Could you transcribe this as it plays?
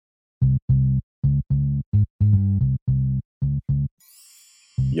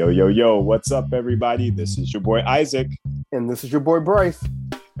Yo, yo, yo, what's up, everybody? This is your boy Isaac. And this is your boy Bryce.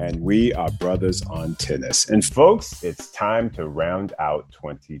 And we are brothers on tennis. And folks, it's time to round out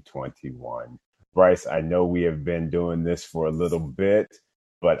 2021. Bryce, I know we have been doing this for a little bit,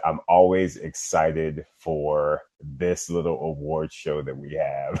 but I'm always excited for this little award show that we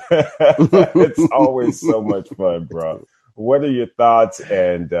have. It's always so much fun, bro. What are your thoughts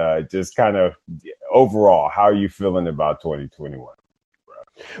and just kind of overall, how are you feeling about 2021?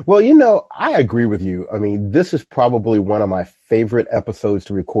 Well, I agree with you. I mean, this is probably one of my favorite episodes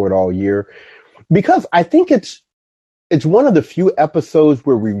to record all year because I think it's one of the few episodes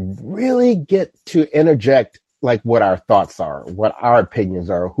where we really get to interject like what our thoughts are, what our opinions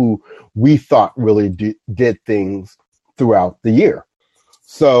are, who we thought really did things throughout the year.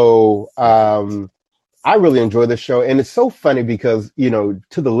 So I really enjoy this show. And it's so funny because, to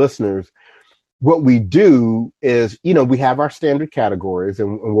the listeners, what we do is, we have our standard categories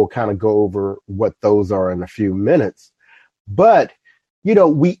and we'll kind of go over what those are in a few minutes. But,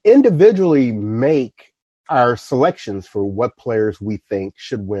 we individually make our selections for what players we think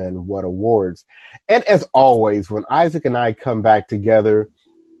should win what awards. And as always, when Isaac and I come back together,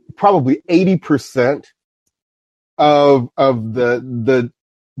 probably 80% of the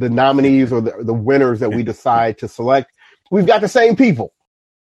nominees or the winners that we decide to select, we've got the same people.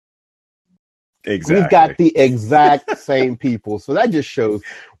 Exactly. We've got the exact same people. So that just shows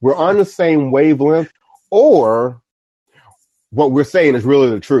we're on the same wavelength, or what we're saying is really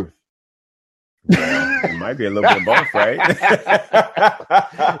the truth. It might be a little bit of both, right?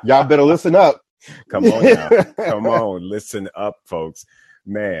 Y'all better listen up. Come on now. Come on. Listen up, folks.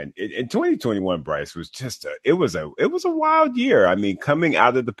 Man, in 2021, Bryce, was just it was a wild year. I mean, coming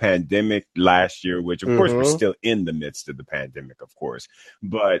out of the pandemic last year, which of course we're still in the midst of the pandemic, of course.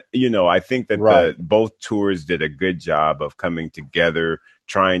 But, I think that both tours did a good job of coming together,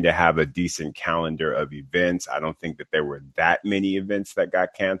 trying to have a decent calendar of events. I don't think that there were that many events that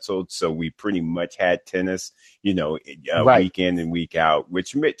got canceled. So we pretty much had tennis, week in and week out,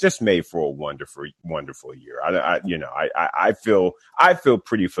 which just made for a wonderful, wonderful year. I feel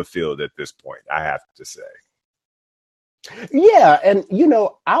pretty fulfilled at this point, I have to say. Yeah. And,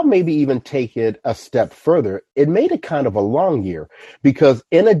 I'll maybe even take it a step further. It made it kind of a long year because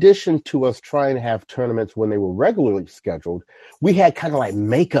in addition to us trying to have tournaments when they were regularly scheduled, we had kind of like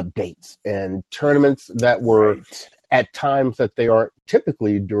makeup dates and tournaments that were at times that they aren't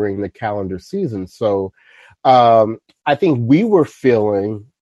typically during the calendar season. So I think we were feeling,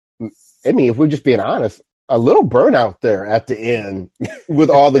 if we're just being honest, a little burnout there at the end with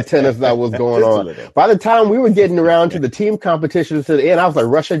all the tennis that was going on. By the time we were getting around to the team competitions to the end, I was like,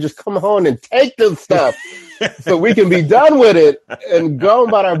 Russia, just come on and take this stuff so we can be done with it and go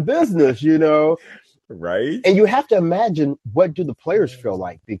about our business, Right. And you have to imagine, what do the players feel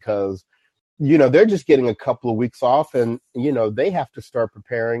like? Because, they're just getting a couple of weeks off and, they have to start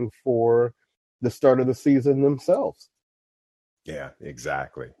preparing for the start of the season themselves. Yeah,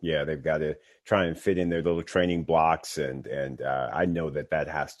 exactly. Yeah, they've got to try and fit in their little training blocks. And I know that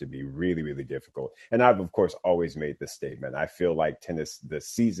has to be really, really difficult. And I've, of course, always made this statement. I feel like tennis, the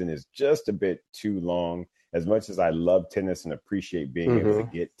season is just a bit too long. As much as I love tennis and appreciate being able to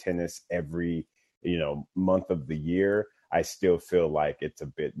get tennis every, month of the year, I still feel like it's a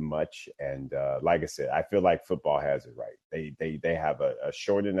bit much. And like I said, I feel like football has it right. They have a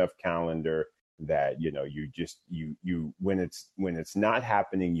short enough calendar that you when it's not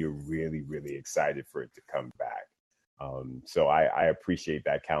happening, you're really, really excited for it to come back. So I appreciate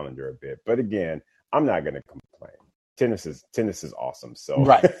that calendar a bit, but again, I'm not going to complain. Tennis is awesome. So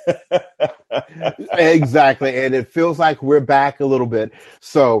right. Exactly. And it feels like we're back a little bit.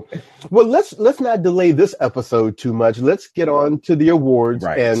 So, well, let's not delay this episode too much. Let's get on to the awards.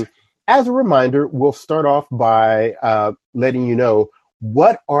 Right. And as a reminder, we'll start off by letting you know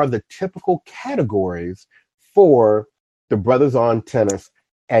what are the typical categories for the Brothers on Tennis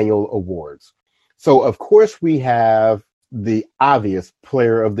annual awards. So, of course, we have the obvious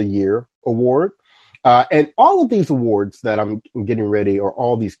Player of the Year award. And all of these awards that I'm getting ready, or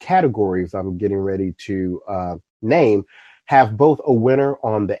all these categories I'm getting ready to name, have both a winner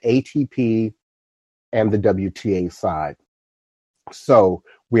on the ATP and the WTA side. So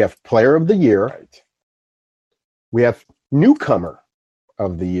we have Player of the Year. Right. We have Newcomer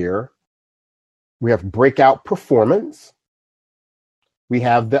of the Year. We have Breakout Performance. We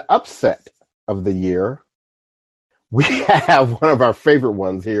have the Upset of the Year. We have one of our favorite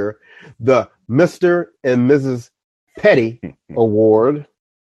ones here, the Mr. and Mrs. Petty Award.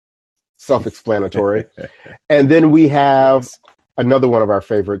 Self-explanatory. And then we have another one of our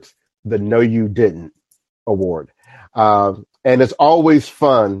favorites, the No You Didn't Award. And it's always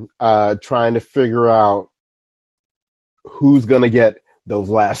fun trying to figure out who's going to get those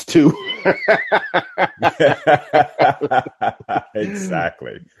last two.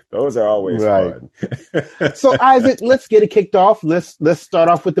 Exactly. Those are always Right. fun. So Isaac, let's get it kicked off. Let's start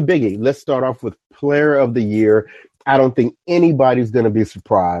off with the biggie. Let's start off with Player of the Year. I don't think anybody's going to be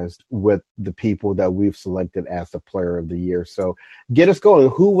surprised with the people that we've selected as the Player of the Year. So get us going.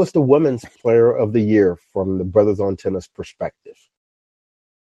 Who was the Women's Player of the Year from the Brothers on Tennis perspective?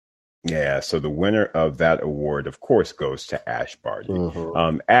 Yeah, so the winner of that award, of course, goes to Ash Barty.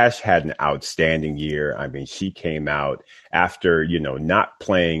 Mm-hmm. Ash had an outstanding year. I mean, she came out after, not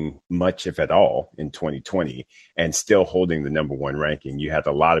playing much, if at all, in 2020 and still holding the number one ranking. You had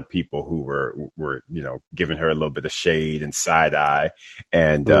a lot of people who were giving her a little bit of shade and side eye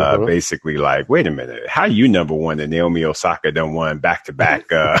and basically like, wait a minute, how you number one and Naomi Osaka done won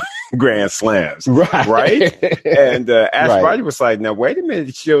back-to-back Grand Slams, right? And Ash Barty was like, now, wait a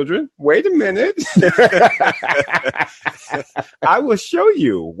minute, children. Wait a minute. I will show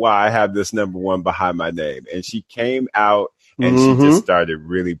you why I have this number one behind my name. And she came out and she just started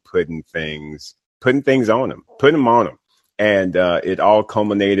really putting things on them. And it all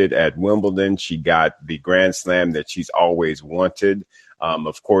culminated at Wimbledon. She got the Grand Slam that she's always wanted.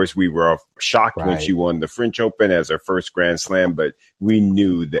 Of course, we were shocked when she won the French Open as her first Grand Slam, but we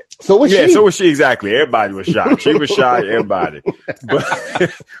knew that. So was she. So was she, exactly. Everybody was shocked. She was shocked, everybody.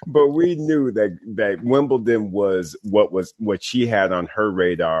 But we knew that Wimbledon was what she had on her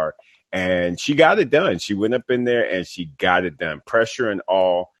radar, and she got it done. She went up in there and she got it done, pressure and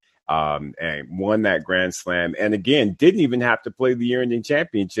all. And won that Grand Slam. And again, didn't even have to play the year-ending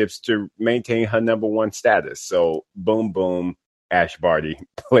championships to maintain her number one status. So boom, boom, Ash Barty,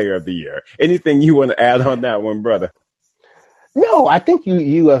 Player of the Year. Anything you want to add on that one, brother? No, I think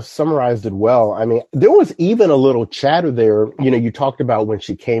you have summarized it well. I mean, there was even a little chatter there. You talked about when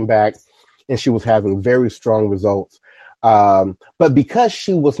she came back and she was having very strong results. But because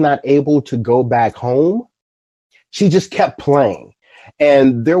she was not able to go back home, she just kept playing.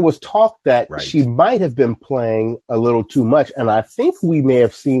 And there was talk that she might have been playing a little too much. And I think we may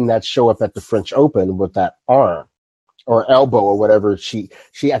have seen that show up at the French Open with that arm or elbow or whatever.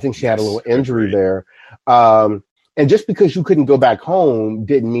 I think she had a little injury there. And just because you couldn't go back home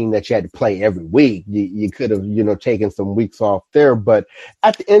didn't mean that you had to play every week. You could have, taken some weeks off there. But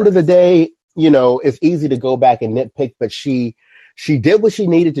at the end of the day, it's easy to go back and nitpick, but she did what she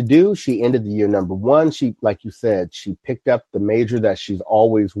needed to do. She ended the year number one. She, like you said, she picked up the major that she's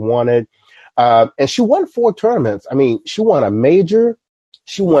always wanted. And she won 4 tournaments. I mean, she won a major.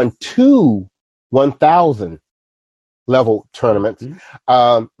 She won 2 1,000 level tournaments,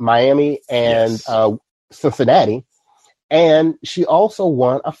 Miami and Cincinnati. And she also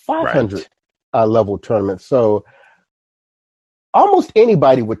won a 500 level tournament. So almost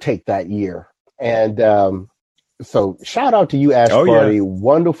anybody would take that year. And, so shout out to you, Ash Barty. Yeah.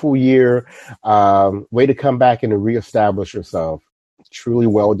 Wonderful year. Way to come back and to reestablish yourself. Truly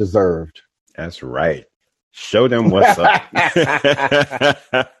well deserved. That's right. Show them what's up.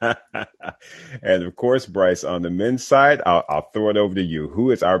 And of course, Bryce, on the men's side, I'll throw it over to you.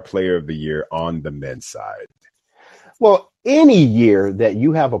 Who is our Player of the Year on the men's side? Well, any year that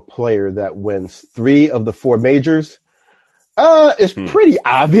you have a player that wins 3 of the 4 majors, it's pretty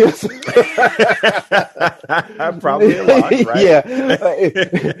obvious. Probably a lot, right?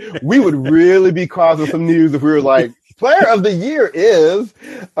 Yeah. We would really be causing some news if we were like, Player of the Year is.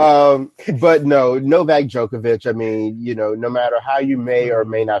 But no, Novak Djokovic, I mean, no matter how you may or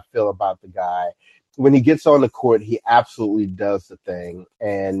may not feel about the guy, when he gets on the court, he absolutely does the thing.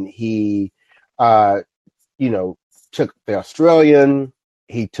 And he, took the Australian,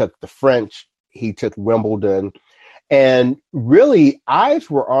 he took the French, he took Wimbledon. And really, eyes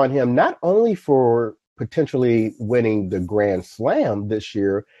were on him not only for potentially winning the Grand Slam this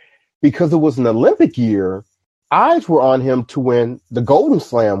year, because it was an Olympic year. Eyes were on him to win the Golden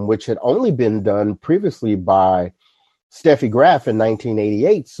Slam, which had only been done previously by Steffi Graf in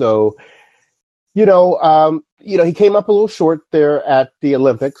 1988. So, he came up a little short there at the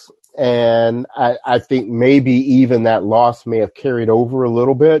Olympics. And I think maybe even that loss may have carried over a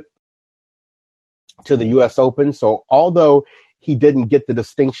little bit to the U.S. Open. So although he didn't get the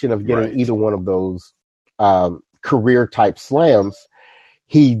distinction of getting either one of those career type slams,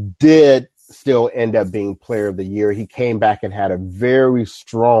 he did still end up being Player of the Year. He came back and had a very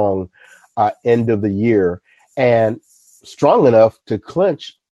strong end of the year, and strong enough to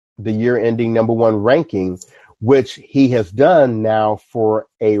clinch the year-ending number 1 ranking, which he has done now for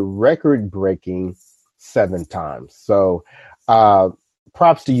a record-breaking 7 times. So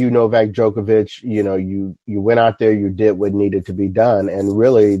props to you, Novak Djokovic. You went out there, you did what needed to be done, and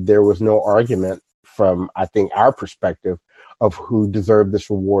really there was no argument from, I think, our perspective of who deserved this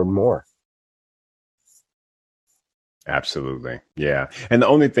reward more. Absolutely. Yeah. And the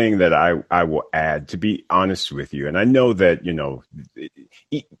only thing that I will add, to be honest with you, and I know that,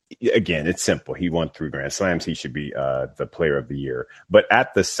 again, it's simple. He won 3 Grand Slams. He should be the player of the year. But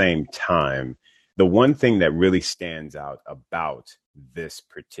at the same time, the one thing that really stands out about this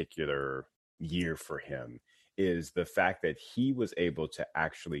particular year for him is the fact that he was able to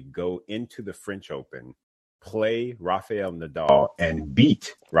actually go into the French Open, play Rafael Nadal, and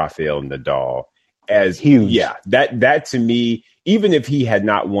beat Rafael Nadal. As huge. Yeah, that to me, even if he had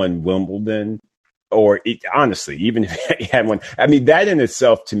not won Wimbledon, honestly, even if he had won, I mean, that in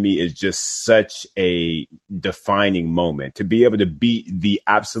itself to me is just such a defining moment to be able to beat the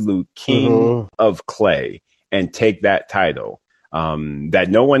absolute king of clay and take that title that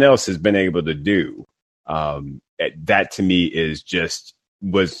no one else has been able to do. That to me is just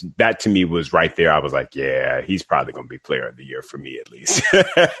was right there. I was like, yeah, he's probably going to be player of the year for me, at least.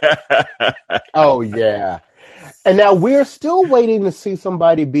 Oh, yeah. And now we're still waiting to see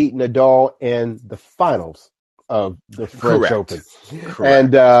somebody beat Nadal in the finals of the French Open.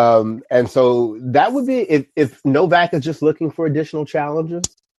 Correct. And so that would be if Novak is just looking for additional challenges.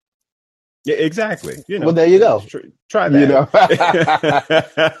 Yeah, exactly. Well, there you go. Try that.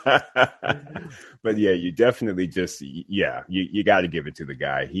 But yeah, you definitely you got to give it to the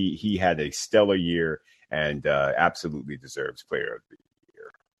guy. He had a stellar year and absolutely deserves player of the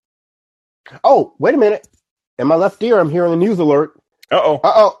year. Oh, wait a minute. In my left ear, I'm hearing a news alert.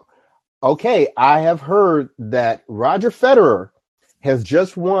 Uh-oh. Okay, I have heard that Roger Federer has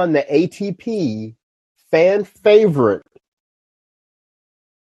just won the ATP fan favorite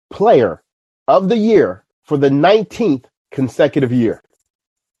player of the year for the 19th consecutive year.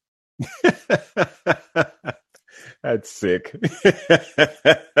 That's sick.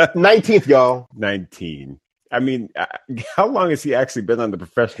 19th, y'all. 19. I mean, how long has he actually been on the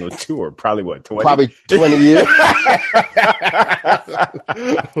professional tour? Probably what, 20? Probably 20 years.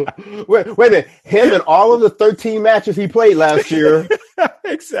 wait a minute. Him and all of the 13 matches he played last year.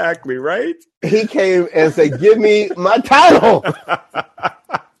 Exactly, right? He came and said, give me my title.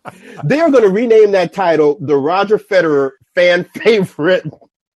 They are going to rename that title the Roger Federer Fan Favorite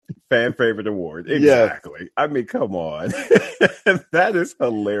Award. Exactly. Yeah. I mean, come on. That is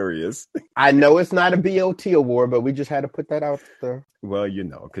hilarious. I know it's not a BOT award, but we just had to put that out there. Well,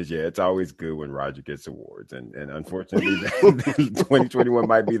 because, it's always good when Roger gets awards. And unfortunately, 2021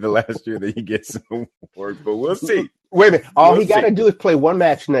 might be the last year that he gets an award, but we'll see. Wait a minute. All he got to do is play one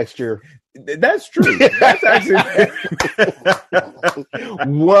match next year. That's true. That's actually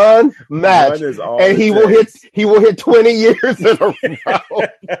one match, and he will hit 20 years in a row.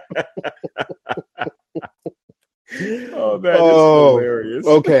 Oh, that is hilarious.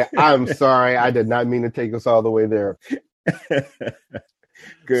 Okay, I'm sorry. I did not mean to take us all the way there.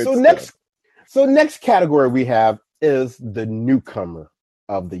 Good. So next category we have is the newcomer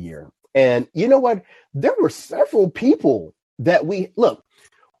of the year. And you know what? There were several people that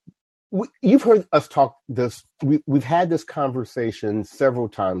you've heard us talk this. We've had this conversation several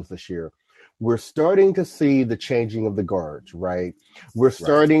times this year. We're starting to see the changing of the guards, right? We're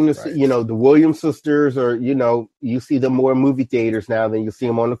starting to see, the Williams sisters are, you see them more in movie theaters now than you see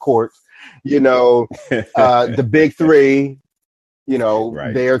them on the courts. The big three,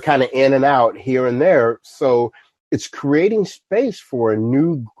 they're kind of in and out here and there. So it's creating space for a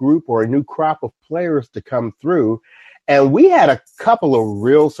new group or a new crop of players to come through. And we had a couple of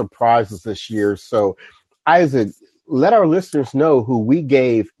real surprises this year. So, Isaac, let our listeners know who we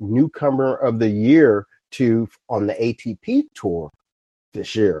gave newcomer of the year to on the ATP tour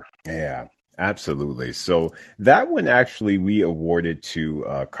this year. Yeah, absolutely. So that one actually we awarded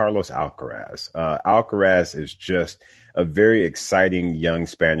to Carlos Alcaraz. Alcaraz is just a very exciting young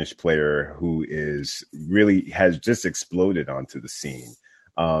Spanish player who has just exploded onto the scene.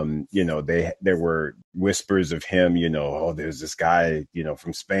 There were whispers of him, there's this guy,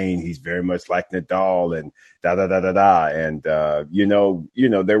 from Spain. He's very much like Nadal and da da da da da. And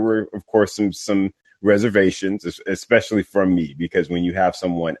there were, of course, some reservations, especially from me, because when you have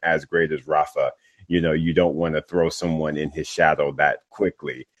someone as great as Rafa, you don't want to throw someone in his shadow that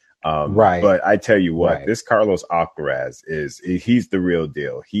quickly. Right. But I tell you what, This Carlos Alcaraz he's the real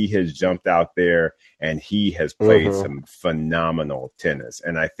deal. He has jumped out there and he has played some phenomenal tennis.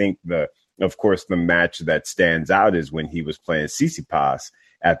 And I think of course, the match that stands out is when he was playing Tsitsipas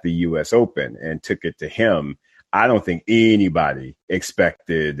at the US Open and took it to him. I don't think anybody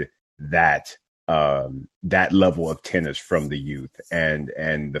expected that that level of tennis from the youth,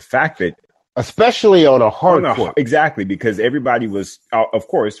 and the fact that especially on a hard court. Exactly, because everybody was, of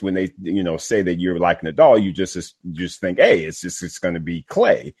course, when they say that you're like Nadal, you just think, hey, it's going to be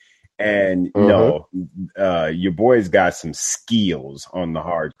clay. And no, your boy's got some skills on the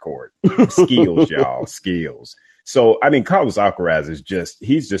hard court. Skills, y'all, skills. So, I mean, Carlos Alcaraz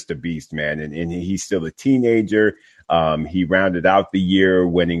he's just a beast, man. And he's still a teenager. He rounded out the year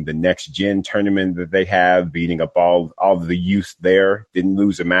winning the Next Gen tournament that they have, beating up all of the youth there. Didn't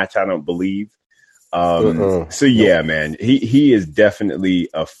lose a match, I don't believe. So yeah, man, he is definitely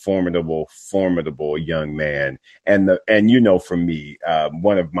a formidable young man. And for me,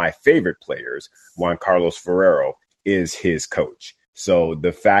 one of my favorite players, Juan Carlos Ferrero, is his coach. So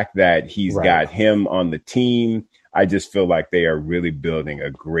the fact that he's got him on the team, I just feel like they are really building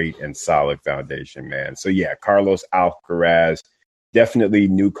a great and solid foundation, man. So yeah, Carlos Alcaraz, definitely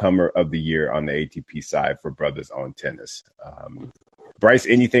newcomer of the year on the ATP side for Brothers on Tennis. Bryce,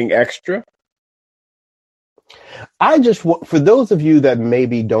 anything extra? For those of you that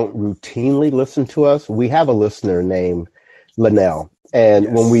maybe don't routinely listen to us, we have a listener named Linnell.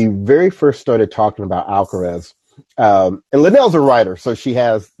 And when we very first started talking about Alcaraz, and Linnell's a writer, so she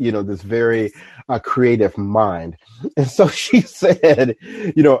has, this very creative mind. And so she said,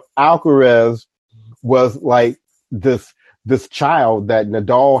 Alcaraz was like this child that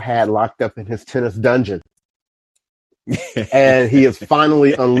Nadal had locked up in his tennis dungeon. And he has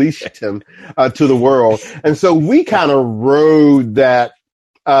finally unleashed him to the world. And so we kind of rode that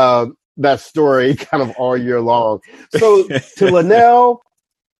story kind of all year long. So to Linnell,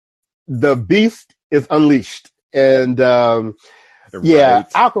 the beast is unleashed. And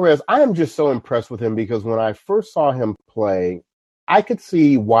Alcaraz, I am just so impressed with him because when I first saw him play, I could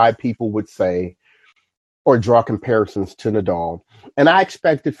see why people would say or draw comparisons to Nadal. And I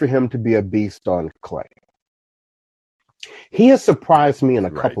expected for him to be a beast on clay. He has surprised me in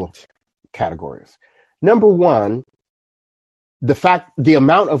a couple of categories. Number one, the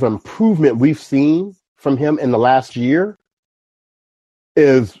amount of improvement we've seen from him in the last year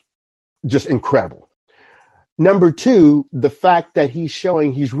is just incredible. Number two, the fact that he's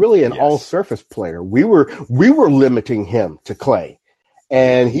showing he's really an all-surface player. We were limiting him to clay,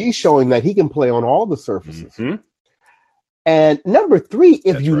 and he's showing that he can play on all the surfaces. Mm-hmm. And number three,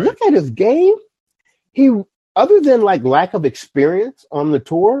 if you look at his game, he, other than like lack of experience on the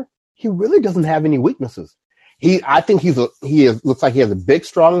tour, he really doesn't have any weaknesses. I think looks like he has a big,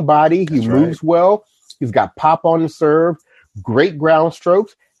 strong body. He moves well. He's got pop on the serve, great ground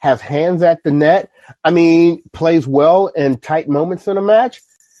strokes, has hands at the net. I mean, plays well in tight moments in a match.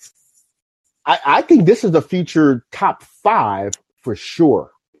 I think this is a future top 5 for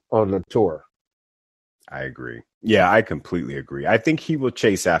sure on the tour. I agree. Yeah, I completely agree. I think he will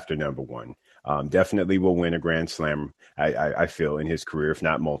chase after number 1. Definitely will win a Grand Slam, I feel, in his career, if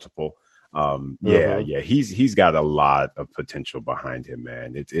not multiple. He's got a lot of potential behind him,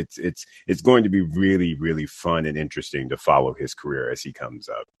 man. It's going to be really, really fun and interesting to follow his career as he comes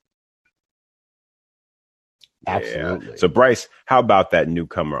up. Absolutely. Yeah. So Bryce, how about that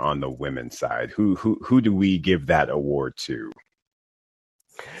newcomer on the women's side? Who do we give that award to?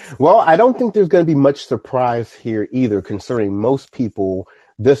 Well, I don't think there's going to be much surprise here either, concerning most people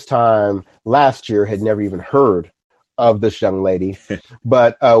this time last year had never even heard of this young lady.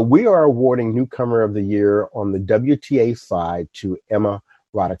 But we are awarding Newcomer of the Year on the WTA side to Emma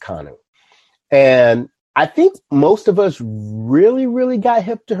Raducanu. And I think most of us really, really got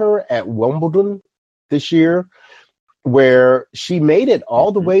hip to her at Wimbledon this year, where she made it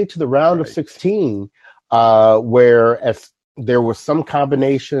all the way to the round of 16, where there was some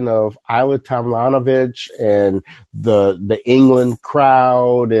combination of Ayla Tomljanovic and the England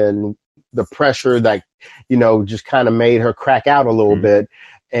crowd and the pressure that, just kind of made her crack out a little bit.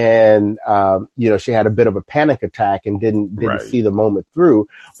 And, she had a bit of a panic attack and didn't see the moment through.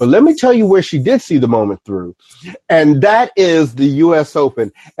 But let me tell you where she did see the moment through. And that is the U.S.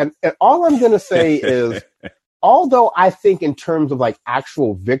 Open. And all I'm going to say is, although I think in terms of like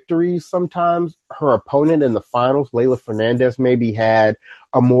actual victories, sometimes her opponent in the finals, Leylah Fernandez, maybe had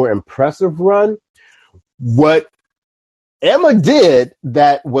a more impressive run. What Emma did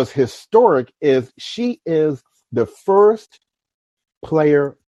that was historic is she is the first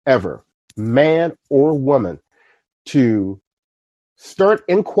player ever, man or woman, to start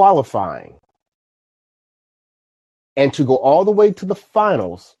in qualifying and to go all the way to the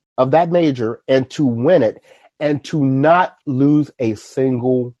finals of that major and to win it and to not lose a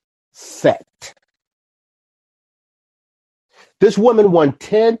single set. This woman won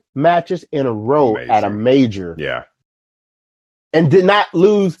 10 matches in a row at a major. Yeah. And did not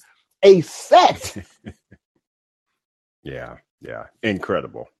lose a set. Yeah. Yeah.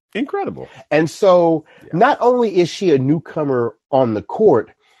 Incredible. Incredible. And so Yeah. not only is she a newcomer on the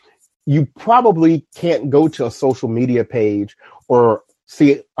court, you probably can't go to a social media page or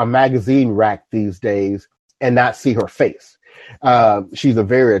see a magazine rack these days and not see her face. She's a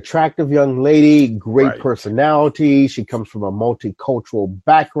very attractive young lady, great Right. personality. She comes from a multicultural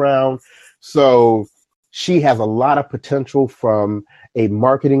background. So she has a lot of potential from a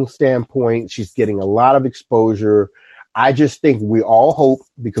marketing standpoint. She's getting a lot of exposure. I just think we all hope,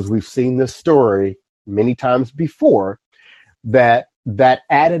 because we've seen this story many times before, that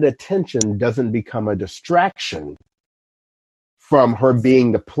added attention doesn't become a distraction from her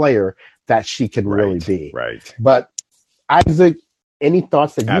being the player that she can really be. Right. But Isaac, any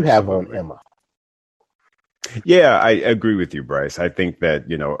thoughts that you have on Absolutely. Emma? Yeah, I agree with you, Bryce. I think that,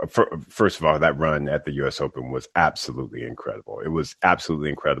 first of all, that run at the U.S. Open was absolutely incredible. It was absolutely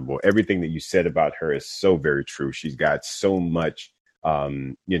incredible. Everything that you said about her is so very true. She's got so much,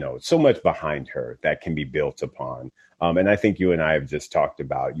 so much behind her that can be built upon. And I think you and I have just talked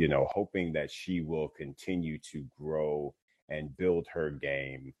about, hoping that she will continue to grow and build her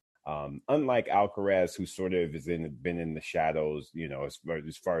game. Unlike Alcaraz, who sort of been in the shadows,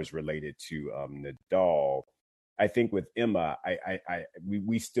 as far as related to Nadal. I think with Emma,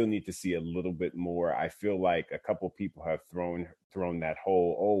 we still need to see a little bit more. I feel like a couple people have thrown that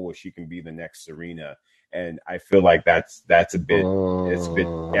whole, oh, well, she can be the next Serena, and I feel like that's a bit it's a bit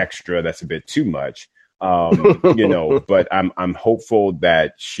extra. That's a bit too much. But I'm hopeful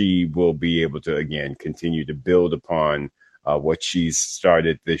that she will be able to again continue to build upon what she's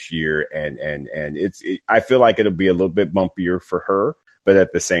started this year, and I feel like it'll be a little bit bumpier for her. But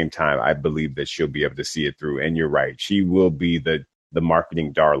at the same time, I believe that she'll be able to see it through. And you're right. She will be the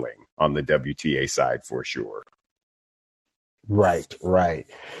marketing darling on the WTA side for sure. Right.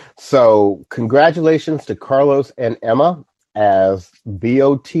 So congratulations to Carlos and Emma as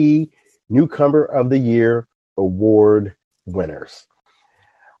BOT Newcomer of the Year award winners.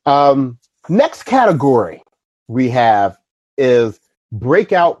 Next category we have is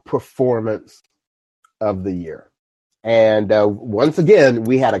Breakout Performance of the Year. And once again,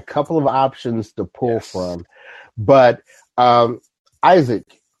 we had a couple of options to pull from. But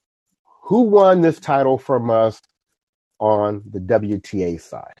Isaac, who won this title from us on the WTA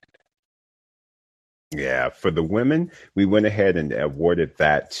side? Yeah, for the women, we went ahead and awarded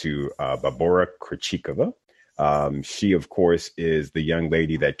that to Barbora Krejcikova. She, of course, is the young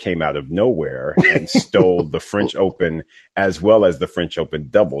lady that came out of nowhere and stole the French Open as well as the French Open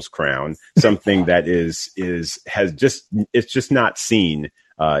doubles crown, something that it's just not seen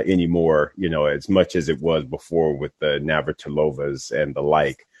anymore, as much as it was before with the Navratilovas and the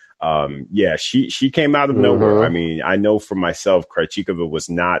like. She came out of nowhere. I mean, I know for myself, Krejcikova was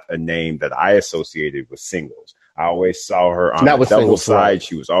not a name that I associated with singles. I always saw her on the double side. Right.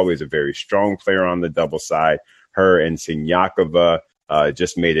 She was always a very strong player on the double side. Her and Siniakova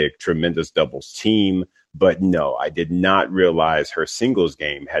just made a tremendous doubles team. But no, I did not realize her singles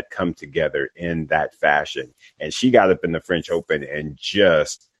game had come together in that fashion. And she got up in the French Open and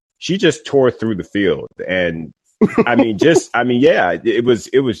she just tore through the field. And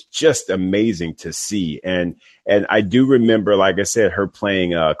it was just amazing to see. And I do remember, like I said, her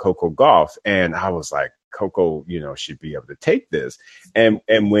playing Coco Gauff, and I was like, Coco, should be able to take this. And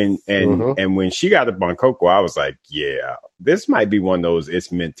when she got up on Coco, I was like, yeah, this might be one of those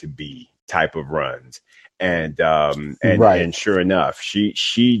it's meant to be type of runs. And sure enough,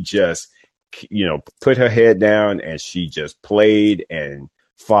 she just, put her head down and she just played and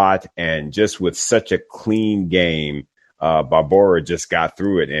fought, and just with such a clean game, Barbora just got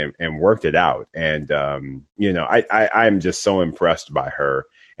through it and worked it out. And, I'm just so impressed by her.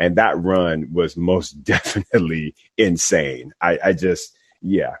 And that run was most definitely insane. I just,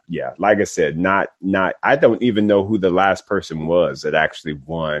 like I said, I don't even know who the last person was that actually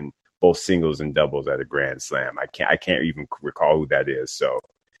won both singles and doubles at a Grand Slam. I can't even recall who that is. So.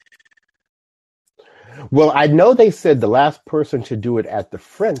 Well, I know they said the last person to do it at the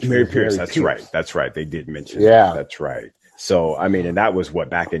French. Mary Pierce. That's right. They did mention that. That's right. So, I mean, and that was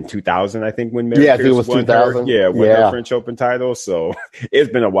back in 2000, I think, when Mary Pierce I think it was won 2000. Her French Open title. So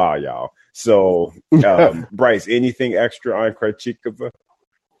it's been a while, y'all. So, Bryce, anything extra on Krejcikova?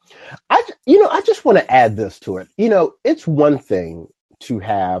 I just want to add this to it. It's one thing to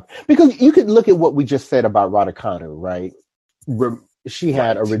have, because you could look at what we just said about Raducanu, right? She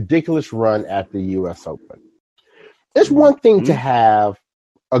had a ridiculous run at the U.S. Open. It's one thing to have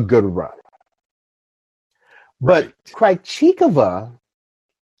a good run. But Krejcikova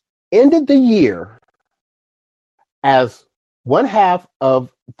ended the year as one half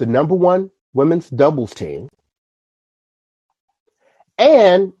of the number one women's doubles team,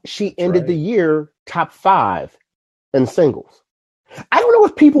 and she ended the year top 5 in singles. I don't know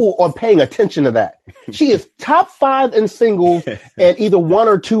if people are paying attention to that. She is top 5 in singles and either 1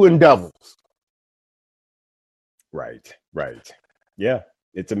 or 2 in doubles. Right. Yeah,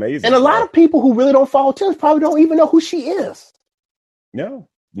 it's amazing. And a lot of people who really don't follow tennis probably don't even know who she is. No,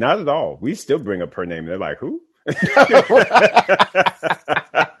 not at all. We still bring up her name. They're like, who?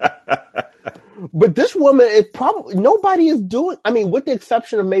 But this woman is probably nobody is doing. I mean, with the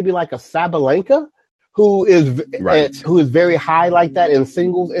exception of maybe like a Sabalenka, who is very high like that in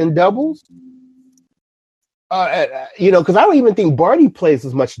singles and doubles. Because I don't even think Barty plays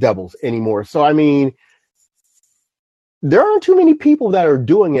as much doubles anymore. So I mean, there aren't too many people that are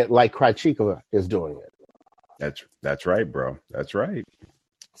doing it like Krejcikova is doing it. That's right, bro. That's right.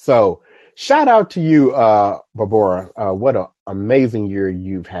 So shout out to you, Barbora. What an amazing year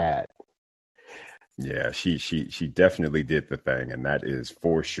you've had. Yeah, she definitely did the thing, and that is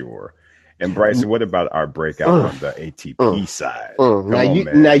for sure. And Bryson, what about our breakout on the ATP side?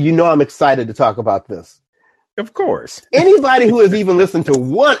 Now you know I'm excited to talk about this. Of course. Anybody who has even listened to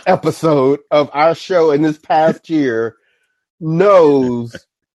one episode of our show in this past year knows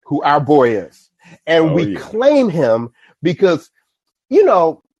who our boy is. And we claim him because,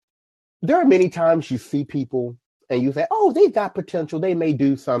 there are many times you see people and you say, oh, they've got potential. They may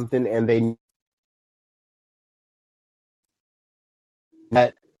do something, and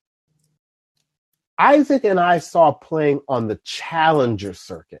that Isaac and I saw playing on the Challenger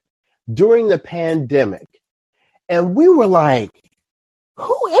circuit during the pandemic. And we were like,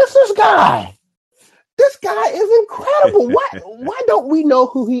 who is this guy? This guy is incredible. Why don't we know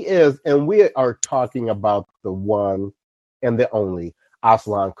who he is? And we are talking about the one and the only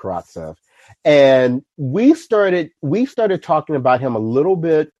Aslan Karatsev. And we started talking about him a little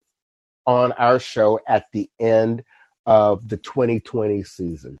bit on our show at the end of the 2020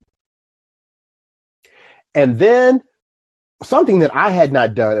 season. And then something that I had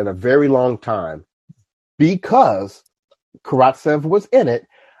not done in a very long time, because Karatsev was in it,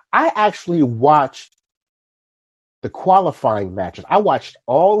 I actually watched the qualifying matches. I watched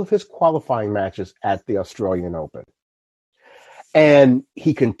all of his qualifying matches at the Australian Open. And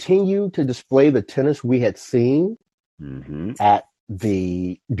he continued to display the tennis we had seen at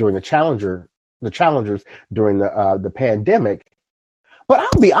during the Challengers during the pandemic. But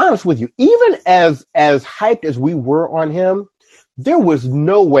I'll be honest with you, even as hyped as we were on him, there was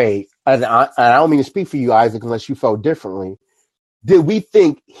no way, and I don't mean to speak for you, Isaac, unless you felt differently, did we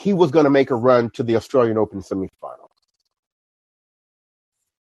think he was going to make a run to the Australian Open semifinals.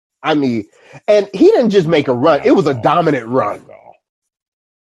 I mean, and he didn't just make a run. It was a dominant run.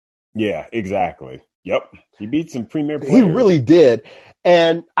 Yeah, exactly. Yep. He beat some premier players. He really did.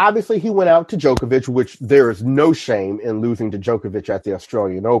 And obviously he went out to Djokovic, which there is no shame in losing to Djokovic at the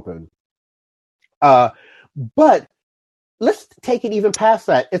Australian Open. But let's take it even past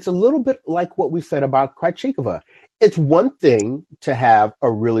that. It's a little bit like what we said about Krejcikova. It's one thing to have a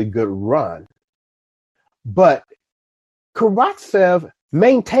really good run, but Karatsev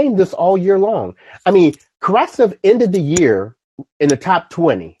maintained this all year long. I mean, Karatsev ended the year in the top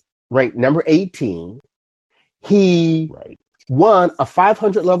 20, ranked number 18. He won a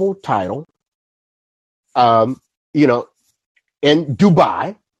 500 level title, in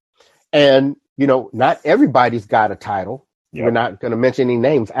Dubai. And, not everybody's got a title. Yep. We're not going to mention any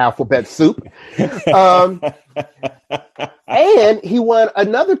names, alphabet soup. And he won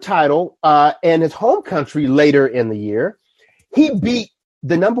another title in his home country later in the year. He beat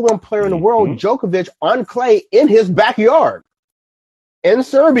the number one player in the world, Djokovic, on clay in his backyard in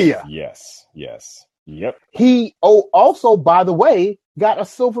Serbia. Yes. Yep. He also, by the way, got a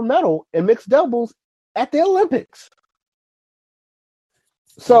silver medal in mixed doubles at the Olympics.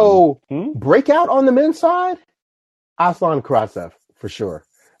 So breakout on the men's side, Aslan Karatsev for sure.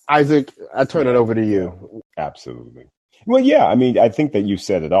 Isaac, I turn it over to you. Absolutely. Well, yeah, I mean, I think that you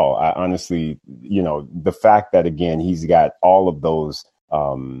said it all. I honestly, the fact that, again, he's got all of those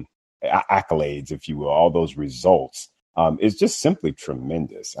accolades, if you will, all those results, is just simply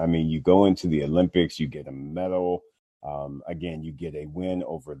tremendous. I mean, you go into the Olympics, you get a medal. Again, you get a win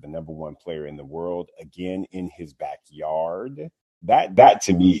over the number one player in the world, again, in his backyard. That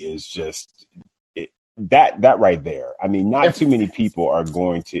to me is just that right there. I mean, not too many people are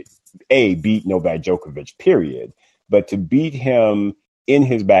going to beat Novak Djokovic, period. But to beat him in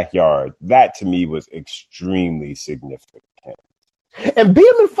his backyard, that to me was extremely significant. and beat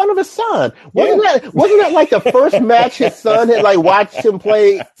him in front of his son. Wasn't that like the first match his son had like watched him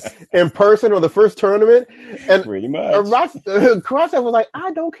play in person, or the first tournament? And Pretty much. Karatsev was like,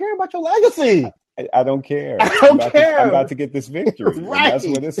 I don't care about your legacy. I don't care. I don't care. I'm about to get this victory. Right.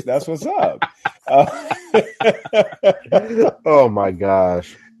 And that's what's up. Oh my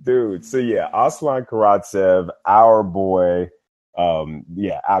gosh. Dude. So yeah, Aslan Karatsev, our boy.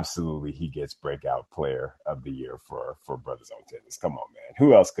 Yeah, absolutely. He gets breakout player of the year for Brothers on Tennis. Come on, man.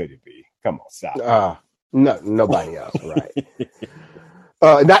 Who else could it be? Come on, stop. No, nobody else, right?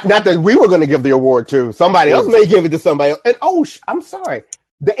 Not that we were going to give the award to. Somebody else may give it to somebody else. And I'm sorry.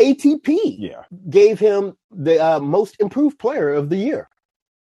 The ATP gave him the most improved player of the year.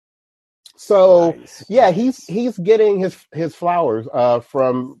 So nice. He's getting his flowers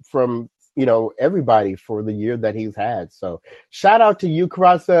from everybody for the year that he's had. So shout out to you,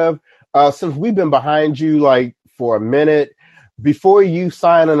 Karatsev. Since we've been behind you like for a minute, before you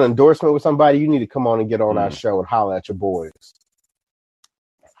sign an endorsement with somebody, you need to come on and get on our show and holler at your boys.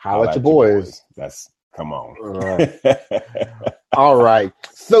 Holler at your boys. Come on. All right. All right.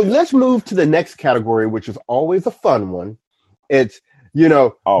 So let's move to the next category, which is always a fun one. It's,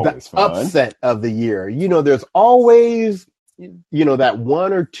 always the upset of the year. There's always, that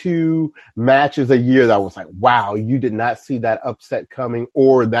one or two matches a year that was like, wow, you did not see that upset coming,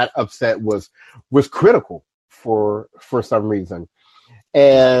 or that upset was critical for some reason.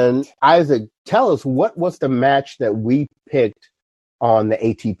 And Isaac, tell us, what was the match that we picked on the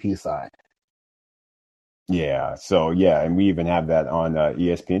ATP side? Yeah. So, and we even have that on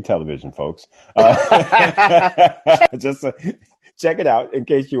ESPN television, folks. Just check it out in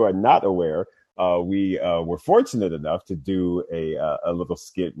case you are not aware. We were fortunate enough to do a little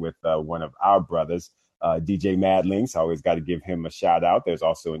skit with one of our brothers, DJ Madlinks. I always got to give him a shout out. There's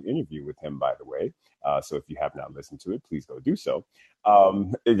also an interview with him, by the way. So if you have not listened to it, please go do so.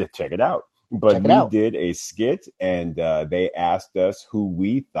 Check it out. But we did a skit, and they asked us who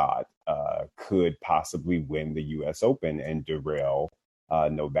we thought could possibly win the U.S. Open and derail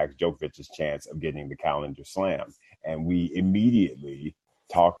Novak Djokovic's chance of getting the calendar slam. And we immediately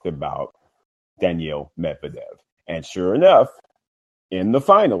talked about Daniil Medvedev. And sure enough, in the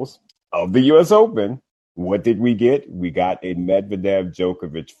finals of the U.S. Open, what did we get? We got a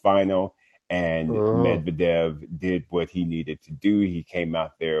Medvedev-Djokovic final. And Medvedev did what he needed to do. He came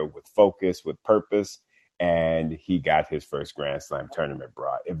out there with focus, with purpose, and he got his first Grand Slam tournament,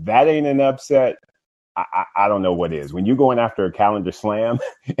 bro. If that ain't an upset, I don't know what is. When you're going after a calendar slam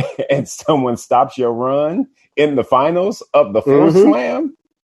and someone stops your run in the finals of the fourth slam,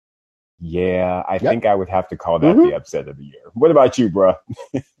 I think I would have to call that the upset of the year. What about you, bro?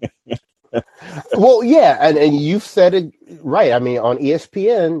 Well, and you've said it right. I mean, on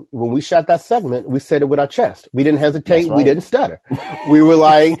ESPN, when we shot that segment, we said it with our chest. We didn't hesitate. Right. We didn't stutter. We were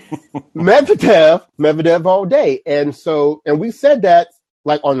like, Medvedev all day. And we said that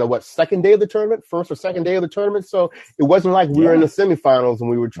like on the second day of the tournament, first or second day of the tournament. So it wasn't like we were in the semifinals and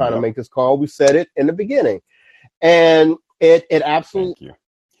we were trying to make this call. We said it in the beginning. And it absolutely. Thank you.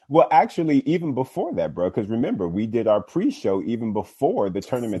 Well, actually, even before that, bro, because remember, we did our pre-show even before the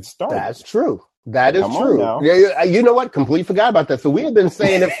tournament started. That's true. That is true. Yeah, you know what? Completely forgot about that. So we have been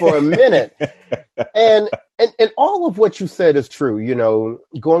saying it for a minute. and all of what you said is true.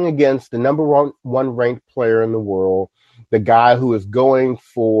 Going against the number one ranked player in the world, the guy who is going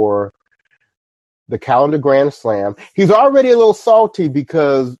for the calendar Grand Slam. He's already a little salty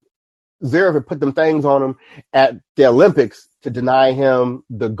because Zverev had put them things on him at the Olympics to deny him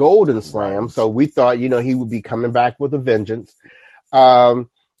the Golden Slam. So we thought, he would be coming back with a vengeance. And,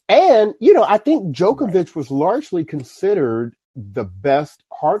 I think Djokovic was largely considered the best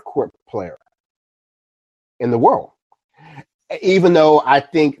hardcourt player in the world. Even though I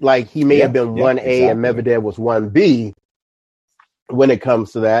think like he may have been 1A and Medvedev was 1B when it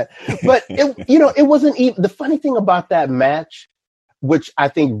comes to that. But, it wasn't even the funny thing about that match, which I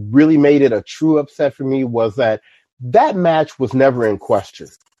think really made it a true upset for me, was that match was never in question.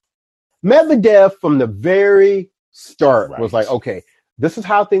 Medvedev from the very start was like, okay, this is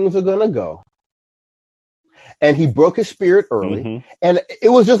how things are going to go. And he broke his spirit early. And it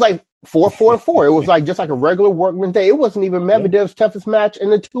was just like 4-4-4. It was like just like a regular workman's day. It wasn't even Medvedev's toughest match in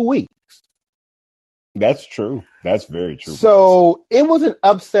the 2 weeks. That's true. That's very true. So it was an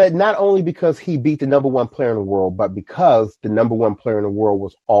upset, not only because he beat the number one player in the world, but because the number one player in the world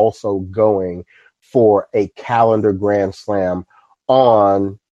was also going for a calendar Grand Slam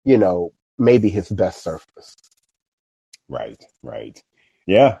on, maybe his best surface. Right.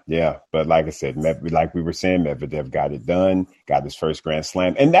 Yeah. But like I said, like we were saying, Medvedev got it done, got his first Grand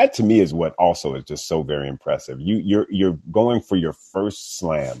Slam, and that to me is what also is just so very impressive. You're going for your first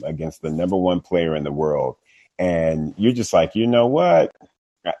slam against the number one player in the world, and you're just like, you know what?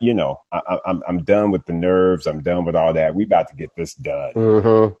 I'm done with the nerves. I'm done with all that. We about to get this done.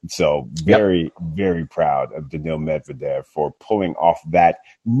 Mm-hmm. So Yep. very, very proud of Daniil Medvedev for pulling off that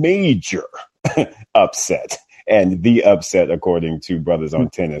major upset, and the upset according to Brothers on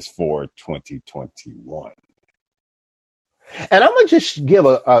Tennis for 2021. And I'm going to just give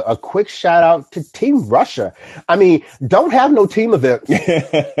a quick shout out to Team Russia. I mean, don't have no team events.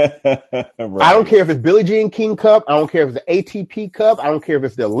 Right. I don't care if it's Billie Jean King Cup. I don't care if it's the ATP Cup. I don't care if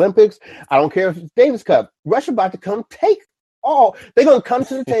it's the Olympics. I don't care if it's Davis Cup. Russia about to come take all. They're going to come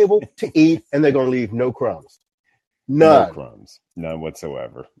to the table to eat, and they're going to leave no crumbs. None. No crumbs. None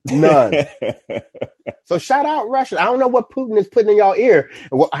whatsoever. None. So shout out Russia. I don't know what Putin is putting in y'all ear,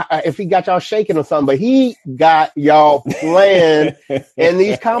 if he got y'all shaking or something, but he got y'all playing in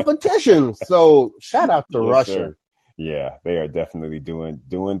these competitions. So shout out to Russia. Sir. Yeah, they are definitely doing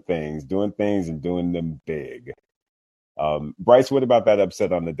things and doing them big. Bryce, what about that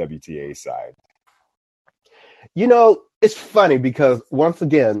upset on the WTA side? You know, it's funny because once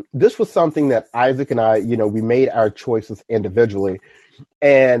again, this was something that Isaac and I, we made our choices individually.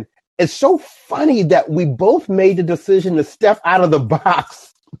 And it's so funny that we both made the decision to step out of the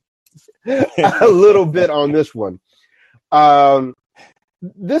box a little bit on this one.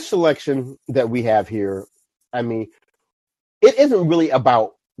 This selection that we have here, I mean, it isn't really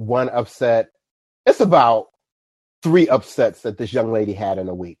about one upset. It's about 3 upsets that this young lady had in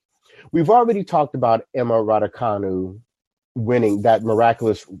a week. We've already talked about Emma Raducanu winning that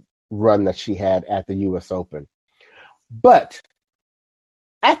miraculous run that she had at the U.S. Open. But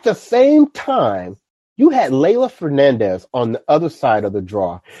at the same time, you had Leylah Fernandez on the other side of the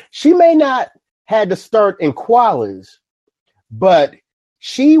draw. She may not had to start in qualies, but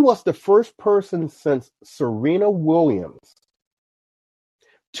she was the first person since Serena Williams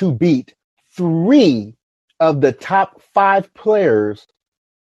to beat 3 of the top 5 players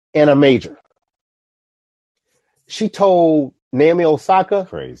in a major. She told Naomi Osaka,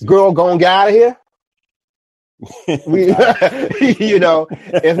 crazy girl, go and get out of here. It's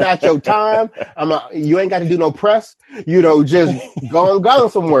not your time. You ain't got to do no press. Just go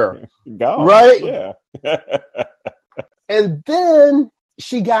somewhere. Go. Right? Yeah. And then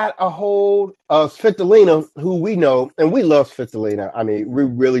she got a hold of Svitolina, who we know, and we love Svitolina. I mean, we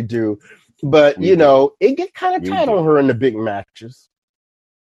really do. But, it get kind of tight on her in the big matches.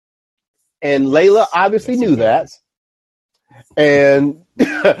 And Leylah obviously knew that. And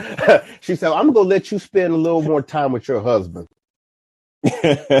she said, I'm going to let you spend a little more time with your husband.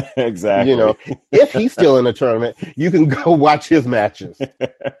 Exactly. If he's still in the tournament, you can go watch his matches.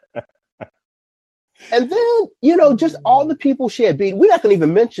 And then, just all the people she had beat. We're not going to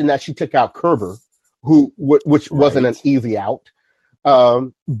even mention that she took out Kerber, which wasn't an easy out.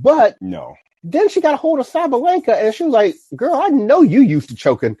 But no. Then she got a hold of Sabalenka, and she was like, girl, I know you used to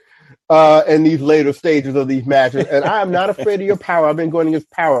choking in these later stages of these matches, and I am not afraid of your power. I've been going against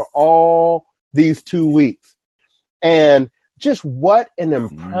power all these 2 weeks. And just what an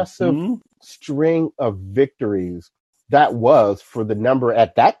impressive string of victories that was for the number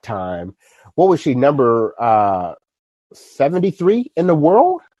at that time. What was she, number 73 in the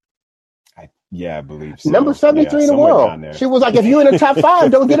world? I believe so. Number 73 in the world. She was like, if you're in the top 5,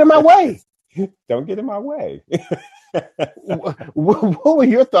 don't get in my way. Don't get in my way. What were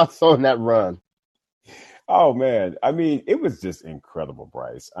your thoughts on that run? Oh, man. I mean, it was just incredible,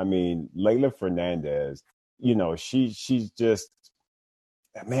 Bryce. I mean, Leylah Fernandez, she's just,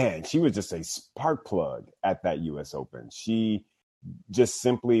 man, she was just a spark plug at that U.S. Open. She just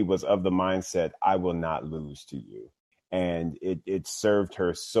simply was of the mindset, I will not lose to you. And it served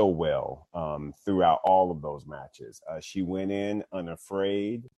her so well throughout all of those matches. She went in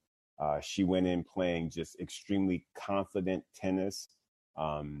unafraid. She went in playing just extremely confident tennis.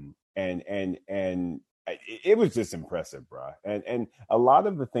 And it was just impressive, bro. And a lot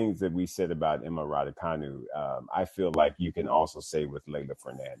of the things that we said about Emma Raducanu, I feel like you can also say with Leylah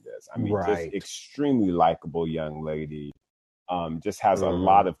Fernandez. I mean, just extremely likable young lady. Just has a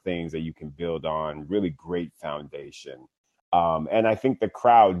lot of things that you can build on, really great foundation. And I think the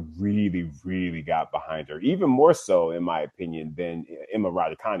crowd really, really got behind her, even more so, in my opinion, than Emma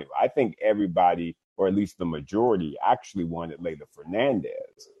Raducanu. I think everybody, or at least the majority, actually wanted Leylah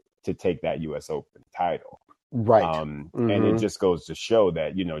Fernandez to take that U.S. Open title. Right. And it just goes to show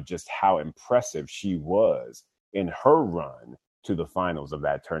that, just how impressive she was in her run to the finals of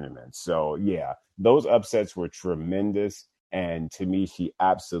that tournament. So, yeah, those upsets were tremendous. And to me, she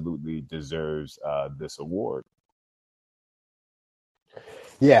absolutely deserves this award.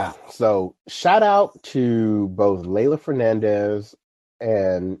 Yeah. So shout out to both Layla Fernandez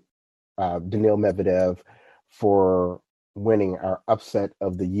and Daniil Medvedev for winning our Upset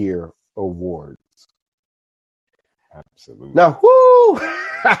of the Year award. Absolutely. Now, whoo!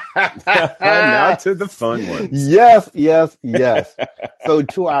 Now to the fun ones. Yes. So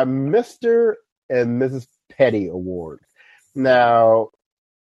to our Mr. and Mrs. Petty award. Now,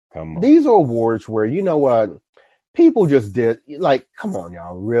 these are awards where, you know what, people just did, like, come on,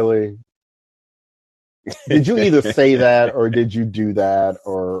 y'all, really? Did you either say that or did you do that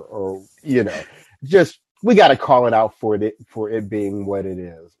or you know, just we got to call it out for it being what it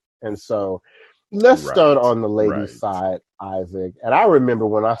is. And so let's start on the ladies' side, Isaac. And I remember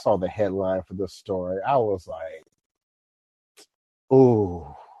when I saw the headline for this story, I was like, "Ooh,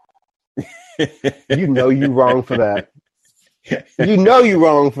 you know you wrong for that. You know you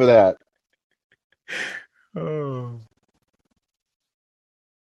wrong for that." Oh.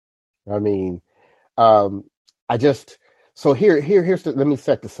 I mean, here's let me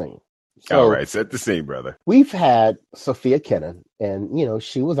set the scene. So, all right, set the scene, brother. We've had Sofia Kenin, and, you know,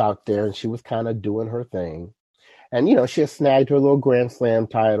 she was out there and she was kind of doing her thing. And, you know, she had snagged her little Grand Slam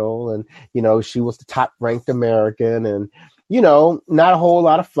title and, you know, she was the top ranked American and, you know, not a whole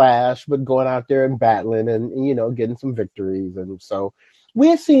lot of flash, but going out there and battling and you know, getting some victories. And so we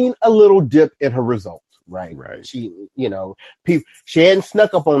had seen a little dip in her results. Right. She, you know, she hadn't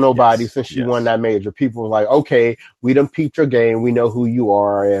snuck up on nobody since she won that major. People were like, okay, we done peeped your game. We know who you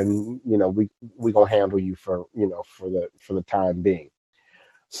are. And, you know, we gonna handle you for, you know, for the time being.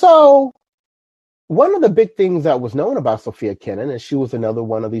 So one of the big things that was known about Sofia Kenin is she was another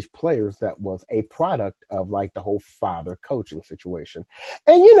one of these players that was a product of like the whole father coaching situation.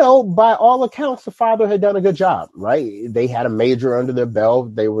 And, you know, by all accounts, the father had done a good job, right? They had a major under their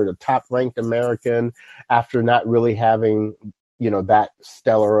belt. They were the top ranked American after not really having, you know, that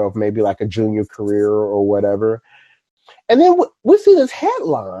stellar of maybe like a junior career or whatever. And then we see this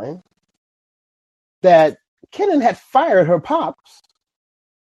headline that Kenin had fired her pops.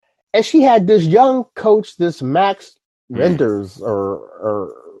 And she had this young coach, this Max Renders,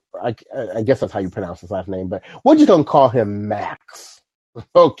 or I guess that's how you pronounce his last name, but we're just going to call him Max.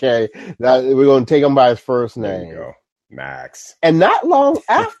 Okay. Now we're going to take him by his first name. There you go. Max. And not long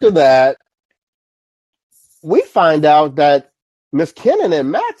after that, we find out that Miss Kenin and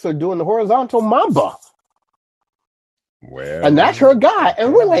Max are doing the horizontal mamba. Well, and that's her guy.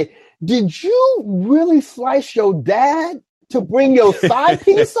 And we're like, did you really slice your dad to bring your side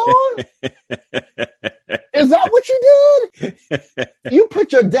piece on? Is that what you did? You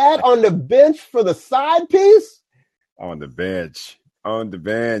put your dad on the bench for the side piece? On the bench.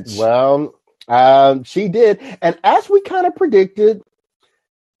 Well, she did. And as we kind of predicted,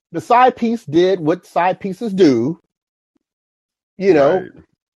 the side piece did what side pieces do. You know.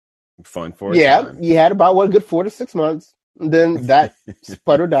 Fun for a time. You had about a good 4 to 6 months. And then that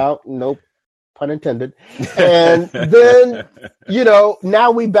sputtered out. Nope. Pun intended. And then, you know,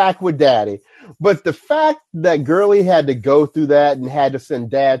 now we back with daddy. But the fact that Girly had to go through that and had to send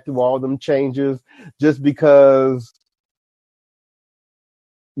dad through all them changes just because,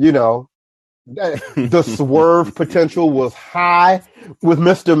 you know, the swerve potential was high with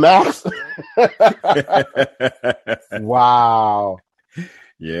Mr. Max. Wow.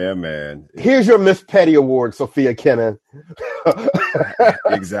 Yeah, man. Here's your Miss Petty award, Sofia Kenin.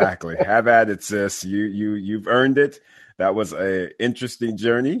 Exactly. Have at it, sis. You've earned it. That was an interesting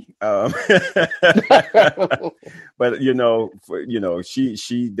journey. But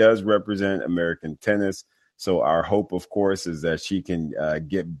she does represent American tennis. So our hope, of course, is that she can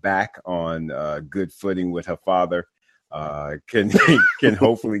get back on good footing with her father. Can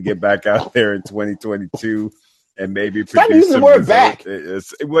hopefully get back out there in 2022. And maybe stop using the word back. Well,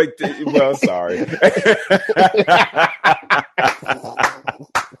 sorry.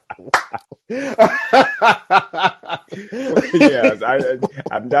 Yes,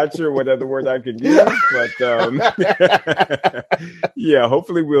 I'm not sure what other word I can use, but yeah,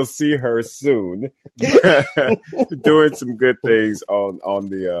 hopefully we'll see her soon doing some good things on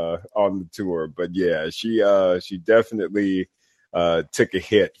the tour. But yeah, she definitely took a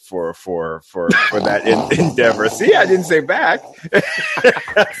hit for that endeavor. See, I didn't say back.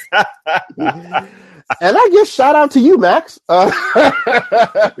 And I guess shout out to you, Max.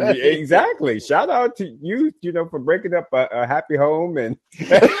 Exactly. Shout out to you, for breaking up a happy home and,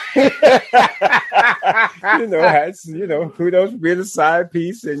 kudos for being a side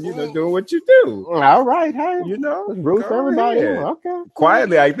piece and, doing what you do. All right. Hey, room for everybody. Ahead. Okay.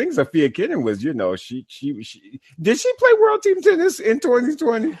 Quietly, I think Sophia Kitten was, she did she play World Team Tennis in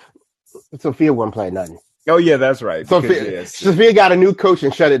 2020? Sophia wasn't playing nothing. Oh, yeah, that's right. Sophia got a new coach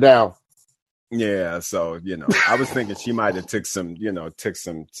and shut it down. Yeah, so I was thinking she might have took some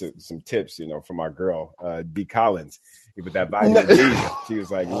tips, from our girl D Collins with that vitamin D. She was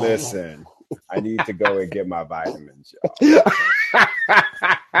like, "Listen, I need to go and get my vitamins, y'all,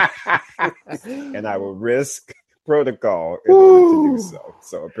 and I will risk protocol in order to do so."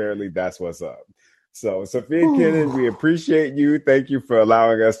 So apparently, that's what's up. So Sophia Kinnan, we appreciate you. Thank you for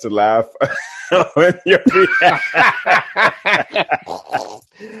allowing us to laugh.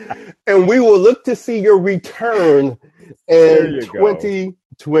 And we will look to see your return in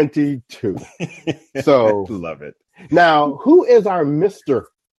 2022. So love it. Now, who is our Mr.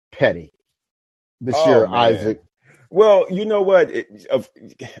 Petty this year, man. Isaac? Well, you know what?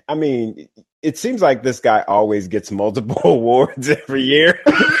 It seems like this guy always gets multiple awards every year.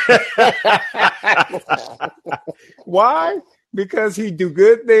 Why? Because he do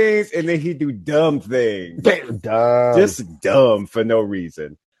good things and then he do dumb things. Dumb. Just dumb for no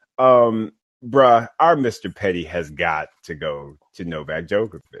reason. Bruh, our Mr. Petty has got to go to Novak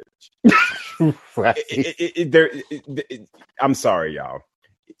Djokovic. Right. I'm sorry, y'all.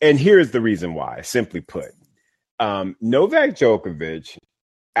 And here's the reason why, simply put. Novak Djokovic,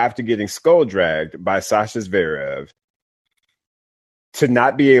 after getting skull dragged by Sasha Zverev, to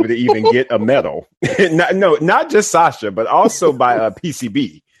not be able to even get a medal. Not just Sasha, but also by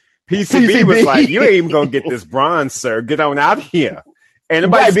PCB. PCB was like, "You ain't even gonna get this bronze, sir. Get on out here."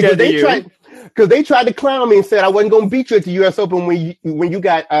 And right, because they tried to clown me and said I wasn't gonna beat you at the U.S. Open when you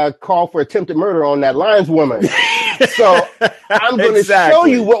got called for attempted murder on that Lions woman. So I'm gonna show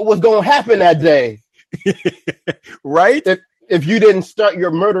you what was gonna happen that day. Right? If you didn't start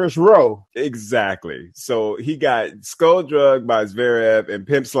your murderous row. Exactly. So he got skull drugged by Zverev and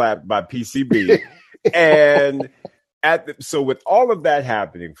pimp slapped by PCB. And so with all of that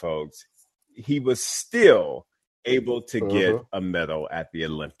happening, folks, he was still able to get a medal at the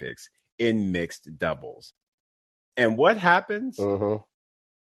Olympics in mixed doubles. And what happens?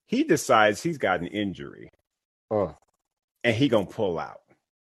 He decides he's got an injury. And he gonna pull out.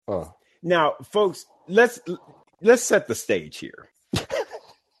 Now, folks, let's set the stage here.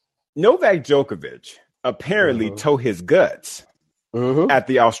 Novak Djokovic apparently tore his guts at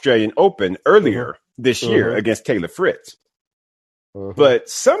the Australian Open earlier this year against Taylor Fritz. But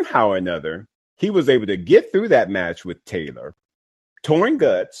somehow or another, he was able to get through that match with Taylor, torn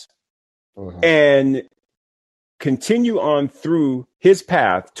guts, and continue on through his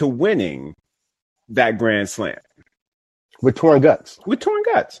path to winning that Grand Slam. With torn guts.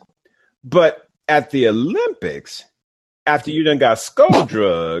 But at the Olympics, after you done got skull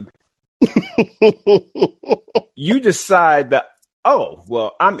drugged, you decide that, oh,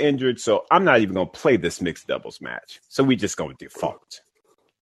 well, I'm injured, so I'm not even going to play this mixed doubles match. So we just going to default.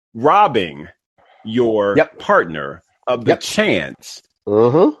 Robbing your partner of the chance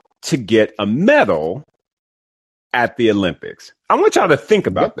to get a medal at the Olympics. I want y'all to think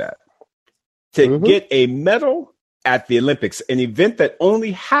about that. To get a medal at the Olympics, an event that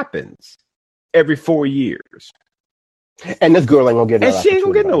only happens every 4 years. And this girl ain't gonna get no opportunity. And she ain't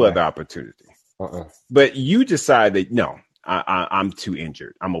gonna get no other opportunity. But you decide that, no, I'm too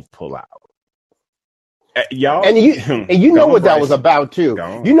injured. I'm gonna pull out. Y'all, and you know what that was about too.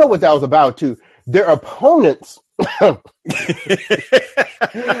 You know what that was about too. Their opponents, their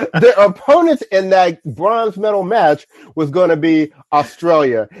opponents in that bronze medal match was going to be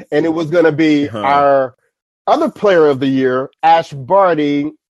Australia, and it was going to be our other player of the year, Ash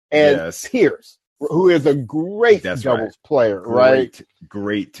Barty, and Pierce, who is a great doubles player, right?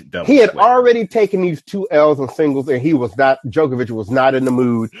 Great doubles. He had already taken these 2 L's in singles, and Djokovic was not in the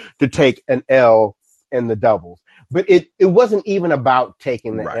mood to take an L in the doubles. But it wasn't even about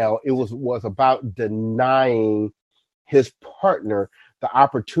taking the L. It was about denying his partner the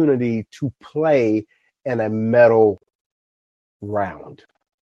opportunity to play in a medal round.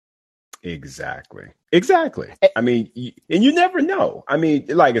 Exactly. I mean, and you never know. I mean,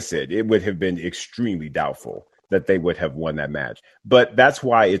 like I said, it would have been extremely doubtful that they would have won that match. But that's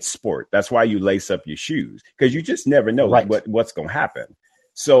why it's sport. That's why you lace up your shoes, because you just never know what's going to happen.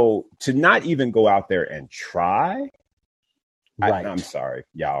 So to not even go out there and try I'm Right. sorry,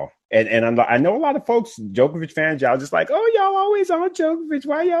 y'all. And I know a lot of folks, Djokovic fans, y'all just like, oh, y'all always on Djokovic.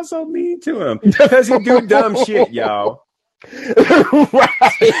 Why y'all so mean to him? Because he do dumb shit, y'all. Right.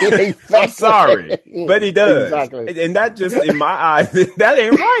 Exactly. I'm sorry, but he does. Exactly. And that just, in my eyes, that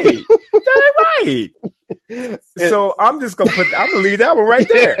ain't right. That ain't right. So I'm gonna leave that one right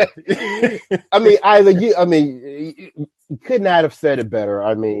there. I mean, you could not have said it better.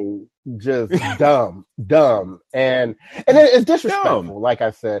 I mean, just dumb, and it's disrespectful, Dumb. like I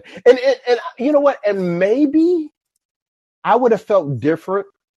said. And you know what? And maybe I would have felt different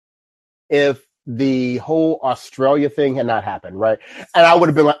if the whole Australia thing had not happened, right? And I would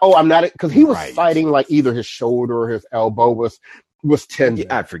have been like, oh, I'm not, because he was Right. citing like either his shoulder or his elbow was tender,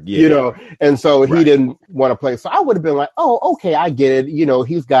 I forget. and so he Right. didn't want to play. So I would have been like, oh, okay, I get it.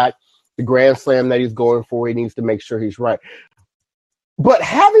 He's got the Grand Slam that he's going for. He needs to make sure he's right. But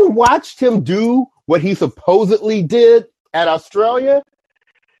having watched him do what he supposedly did at Australia,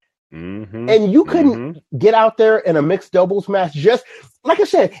 and you couldn't get out there in a mixed doubles match, just like I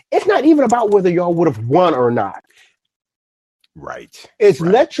said, it's not even about whether y'all would have won or not. Right. It's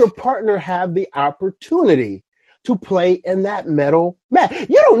let your partner have the opportunity to play in that medal match.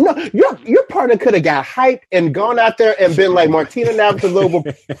 You don't know. Your partner could have got hyped and gone out there and been like Martina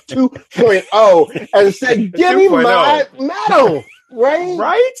Navratilova 2.0 and said, give me my medal. Right?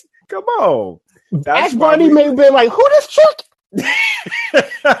 Right? Come on. Ash Barty may have been like, who this chick?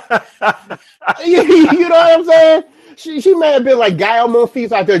 You know what I'm saying? She may have been like Gael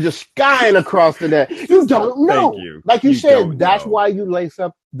Monfils out there just skying across the net. You don't know. Thank you. Like you said, that's why you lace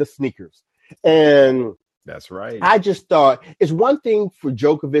up the sneakers. And that's right. I just thought it's one thing for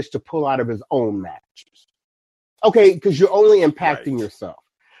Djokovic to pull out of his own matches. Okay, because you're only impacting yourself.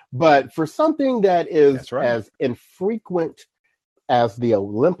 But for something that is as infrequent as the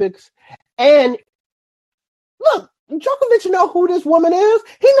Olympics, and look, Djokovic know who this woman is.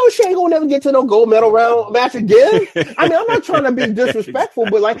 He knows she ain't gonna never get to no gold medal round match again. I mean, I'm not trying to be disrespectful,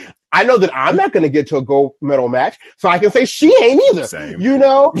 but like, I know that I'm not gonna get to a gold medal match, so I can say she ain't either. Same.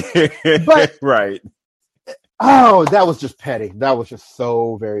 But right. Oh, that was just petty. That was just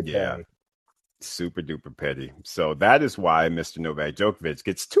so very petty. Super duper petty. So that is why Mr. Novak Djokovic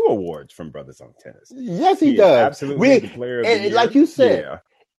gets 2 awards from Brothers on Tennis. Yes, he does. Absolutely the player of the year. Like you said,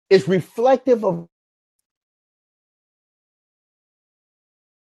 it's reflective of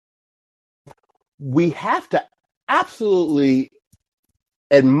we have to absolutely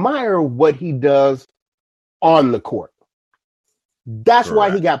admire what he does on the court. That's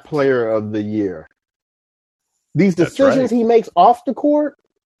why he got player of the year. These decisions he makes off the court.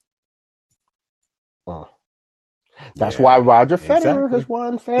 That's why Roger Federer has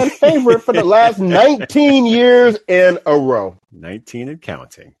won fan favorite for the last 19 years in a row. 19 and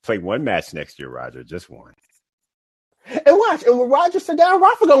counting. Play one match next year, Roger. Just one. And watch, and when Roger sit down,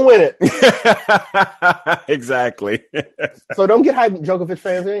 Rafa gonna win it. Exactly. So don't get hyped, Djokovic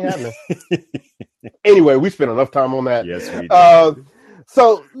fans. It ain't happening. Anyway, we spent enough time on that. Yes, we did.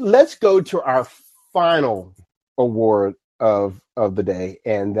 So let's go to our final award of the day,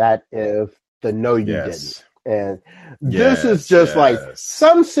 and that is the No You Didn't. And this is just like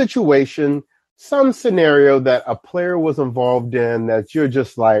some situation, some scenario that a player was involved in that you're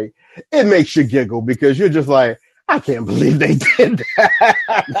just like, it makes you giggle because you're just like, I can't believe they did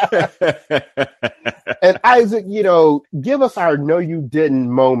that. And Isaac, give us our No You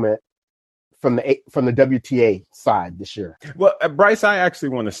Didn't moment from the WTA side this year. Well, Bryce, I actually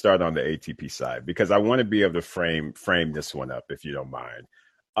want to start on the ATP side because I want to be able to frame this one up, if you don't mind.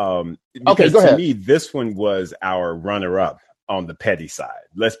 Okay, go ahead. To me, this one was our runner-up on the petty side.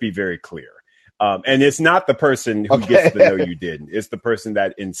 Let's be very clear. And it's not the person who gets the No You Didn't. It's the person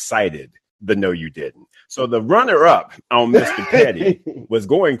that incited the No You Didn't. So the runner-up on Mr. Petty was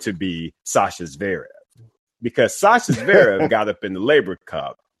going to be Sasha Zverev because Sasha Zverev got up in the Labor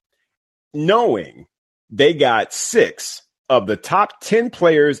Cup knowing they got 6 of the top 10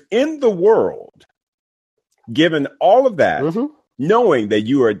 players in the world. Given all of that, knowing that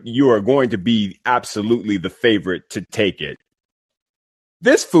you are going to be absolutely the favorite to take it,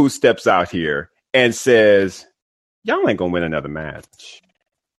 this fool steps out here and says, y'all ain't gonna win another match.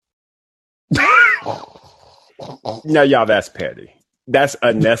 Now, y'all, that's petty. That's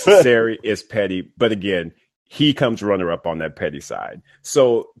unnecessary. It's petty. But again, he comes runner up on that petty side.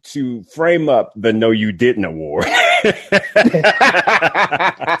 So to frame up the No You Didn't award,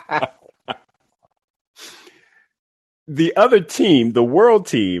 the other team, the world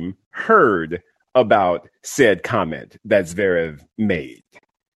team, heard about said comment that Zverev made.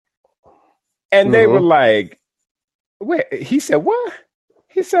 And they were like, wait, he said, what?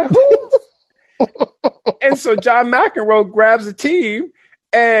 He said, who? And And so John McEnroe grabs the team,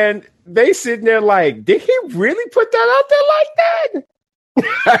 and they sitting there like, did he really put that out there like that?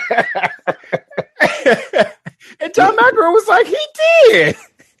 And John McEnroe was like, he did.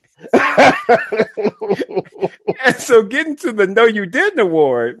 And so getting to the No You Didn't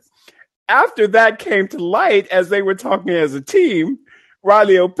award, after that came to light as they were talking as a team,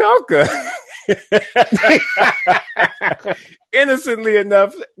 Riley Opelka, innocently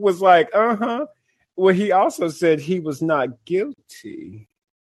enough, was like, well, he also said he was not guilty.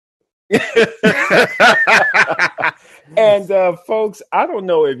 And folks, I don't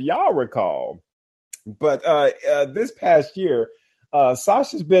know if y'all recall, but this past year,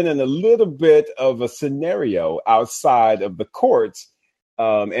 Sasha's been in a little bit of a scenario outside of the courts,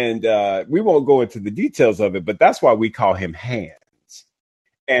 and we won't go into the details of it, but that's why we call him Hands.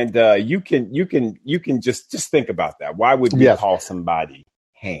 And you can just think about that. Why would we call somebody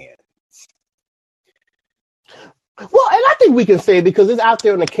Hands? Well, and I think we can say because it's out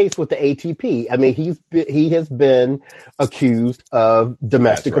there in the case with the ATP. I mean, he has been accused of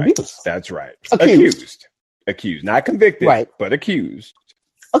domestic abuse. That's right. Accused, not convicted, right? But accused.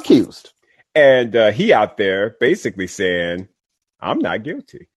 And he out there basically saying, "I'm not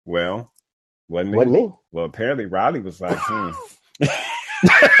guilty." Well, wasn't me. Well, apparently Riley was like,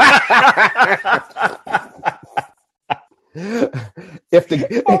 if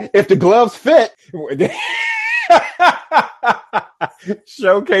the gloves fit.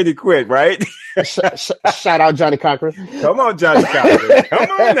 Show Katie quit, right? Shout out Johnny Cochran. Come on, Johnny Cochran.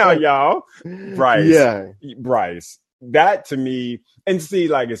 Come on now, y'all. Bryce. Yeah. Bryce. That to me, and see,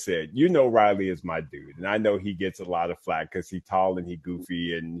 like I said, Riley is my dude. And I know he gets a lot of flack because he's tall and he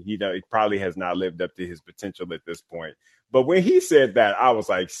goofy and he probably has not lived up to his potential at this point. But when he said that, I was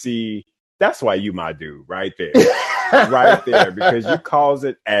like, see, that's why you my dude right there. Right there, because you calls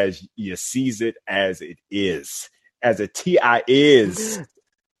it as you sees it as it is, as a TI is.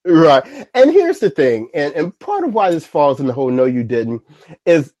 Right. And here's the thing, and part of why this falls in the whole no you didn't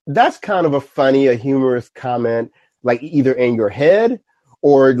is that's kind of a humorous comment, like either in your head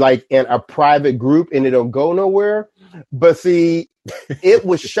or like in a private group and it'll go nowhere. But see, it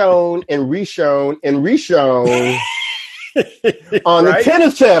was shown and reshown on the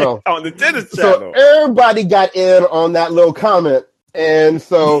tennis channel. On the tennis channel. So everybody got in on that little comment. And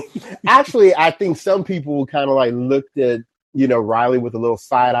so actually, I think some people kind of like looked at, Riley with a little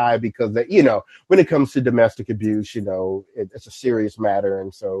side eye because that, when it comes to domestic abuse, it's a serious matter.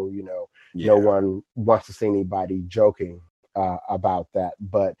 And so, no one wants to see anybody joking about that.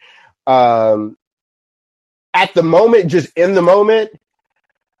 But at the moment, just in the moment.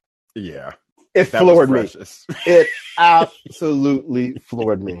 Yeah. It floored me. It absolutely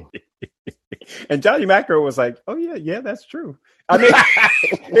floored me. And Johnny McEnroe was like, "Oh yeah, that's true." I mean,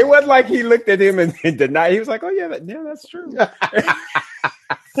 it wasn't like he looked at him and denied. He was like, "Oh yeah, that's true."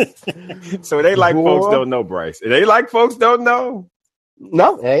 So it ain't like folks don't know, Bryce. It ain't like folks don't know.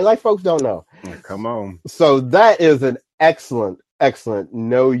 No, it ain't like folks don't know. Come on. So that is an excellent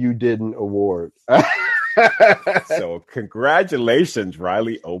No You Didn't award. So congratulations,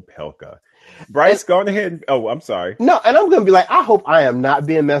 Riley Opelka. Bryce, go ahead. Oh, I'm sorry. No, and I'm going to be like, I hope I am not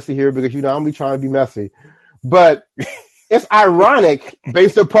being messy here because, I'm going to be trying to be messy. But it's ironic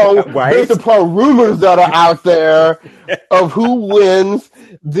based upon rumors that are out there of who wins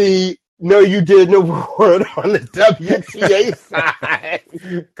the No You Didn't award on the WTA side.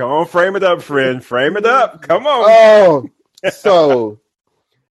 Come on, frame it up, friend. Frame it up. Come on. Oh, so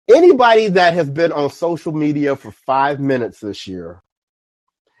anybody that has been on social media for 5 minutes this year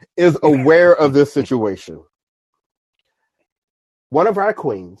is aware of this situation. One of our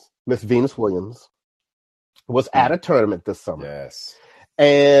queens, Miss Venus Williams, was at a tournament this summer. Yes.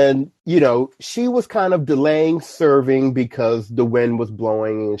 And, she was kind of delaying serving because the wind was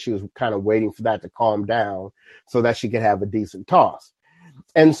blowing and she was kind of waiting for that to calm down so that she could have a decent toss.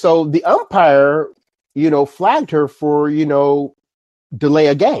 And so the umpire, flagged her for, delay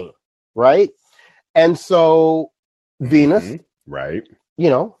a game, right? And so Venus, right,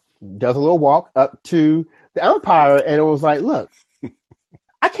 does a little walk up to the umpire and it was like, look,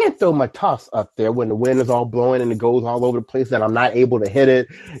 I can't throw my toss up there when the wind is all blowing and it goes all over the place and I'm not able to hit it.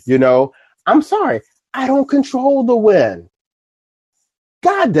 I'm sorry. I don't control the wind.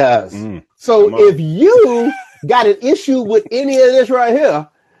 God does. So if you got an issue with any of this right here,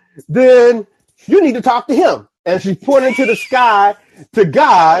 then you need to talk to him. And she pointed to the sky, to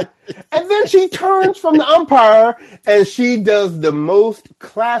God, and then she turns from the umpire and she does the most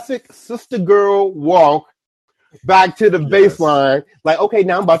classic sister girl walk back to the baseline. Like, okay,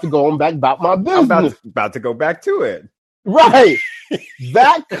 now I'm about to go on back about my business. I'm about to go back to it. Right.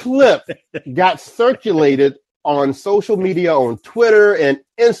 That clip got circulated on social media, on Twitter and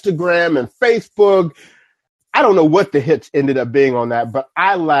Instagram and Facebook. I don't know what the hits ended up being on that, but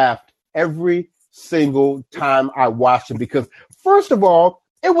I laughed every single time I watched it because, first of all,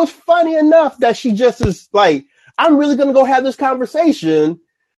 it was funny enough that she just is like, I'm really going to go have this conversation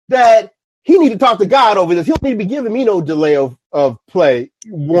that he need to talk to God over this. He'll need to be giving me no delay of play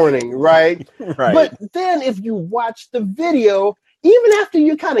warning, right? Right. But then if you watch the video, even after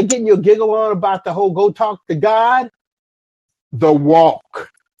you kind of getting your giggle on about the whole go talk to God, the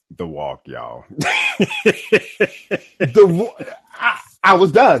walk. The walk, y'all. I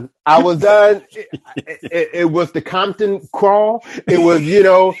was done. I was done. It was the Compton crawl. It was,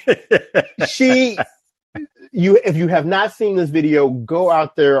 if you have not seen this video, go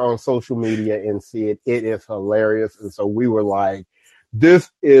out there on social media and see it. It is hilarious. And so we were like, this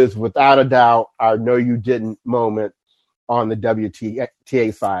is without a doubt our No You Didn't moment on the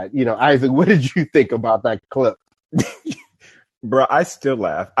WTA side. Isaac, what did you think about that clip? Bro, I still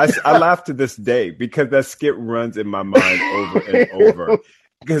laugh. I laugh to this day because that skit runs in my mind over and over.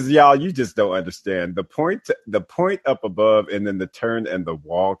 Because y'all, you just don't understand the point up above, and then the turn and the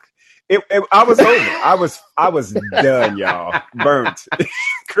walk. I was over. I was done, y'all. Burnt,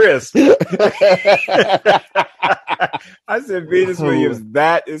 crisp. I said, Venus Williams,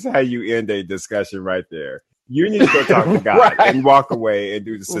 that is how you end a discussion right there. You need to go talk to God right. and walk away and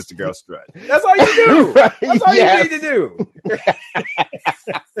do the sister girl strut. That's all you do. Right. That's all you need to do.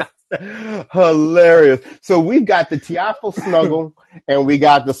 Hilarious. So we've got the Tiafo snuggle and we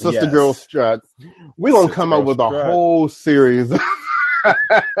got the sister girl strut. We're going to come up with a whole series.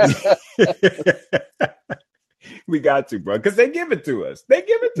 We got to, bro, because they give it to us. They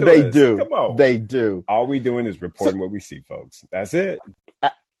give it to us. They do. Come on. They do. All we doing is reporting what we see, folks. That's it.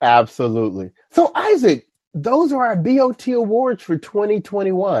 Absolutely. So, Isaac, those are our BOT awards for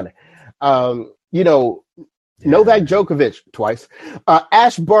 2021. Novak Djokovic twice,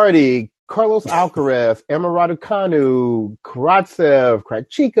 Ash Barty, Carlos Alcaraz, Emma Raducanu, Karatsev,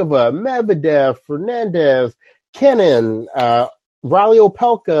 Krejcikova, Medvedev, Fernandez, Kenin, Riley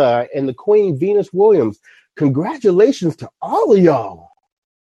Opelka, and the Queen Venus Williams. Congratulations to all of y'all.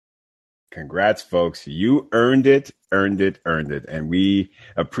 Congrats, folks. You earned it. And we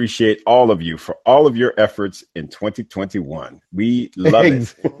appreciate all of you for all of your efforts in 2021. We love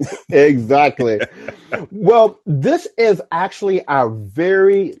it. Exactly. Well, this is actually our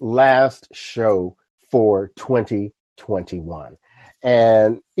very last show for 2021.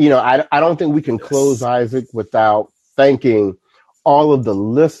 And, I don't think we can close, Isaac, without thanking all of the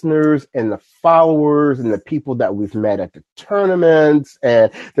listeners and the followers and the people that we've met at the tournaments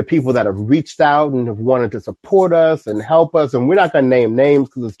and the people that have reached out and have wanted to support us and help us. And we're not going to name names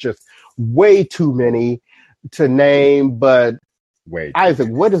because it's just way too many to name. But Isaac,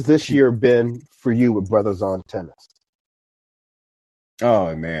 what has this year been for you with Brothers on Tennis?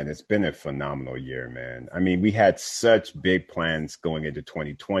 Oh, man, it's been a phenomenal year, man. I mean, we had such big plans going into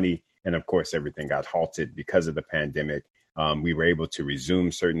 2020. And of course, everything got halted because of the pandemic. We were able to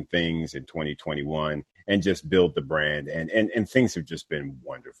resume certain things in 2021 and just build the brand. And things have just been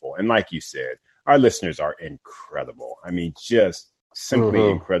wonderful. And like you said, our listeners are incredible. I mean, just simply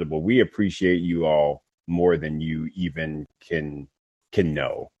incredible. We appreciate you all more than you even can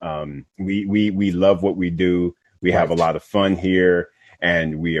know. We love what we do. We have a lot of fun here.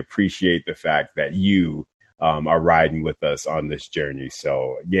 And we appreciate the fact that you are riding with us on this journey.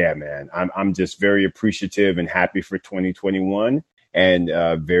 So yeah, man, I'm just very appreciative and happy for 2021 and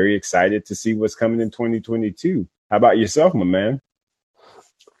very excited to see what's coming in 2022. How about yourself, my man?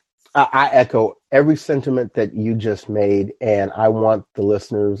 I echo every sentiment that you just made. And I want the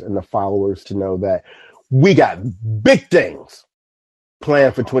listeners and the followers to know that we got big things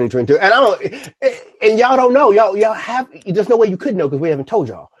planned for 2022. And y'all don't know, y'all have, there's no way you could know because we haven't told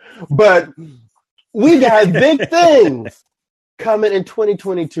y'all, but we got big things coming in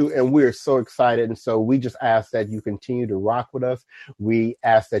 2022, and we're so excited. And so we just ask that you continue to rock with us. We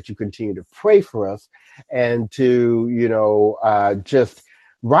ask that you continue to pray for us and to, just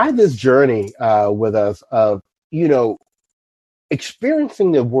ride this journey with us of,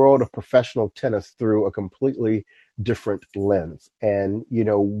 experiencing the world of professional tennis through a completely different lens. And,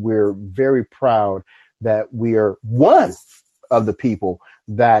 we're very proud that we are one of the people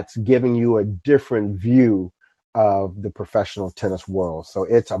that's giving you a different view of the professional tennis world. So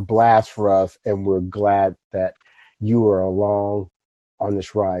it's a blast for us, and we're glad that you are along on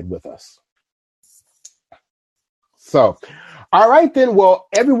this ride with us. So, all right then. Well,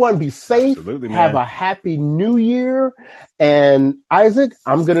 everyone be safe. Absolutely, man. Have a happy new year. And Isaac,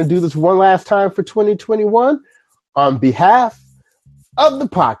 I'm going to do this one last time for 2021. On behalf of the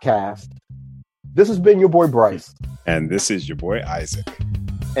podcast, this has been your boy Bryce. And this is your boy Isaac.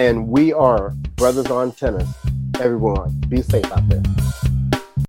 And we are Brothers on Tennis. Everyone, be safe out there.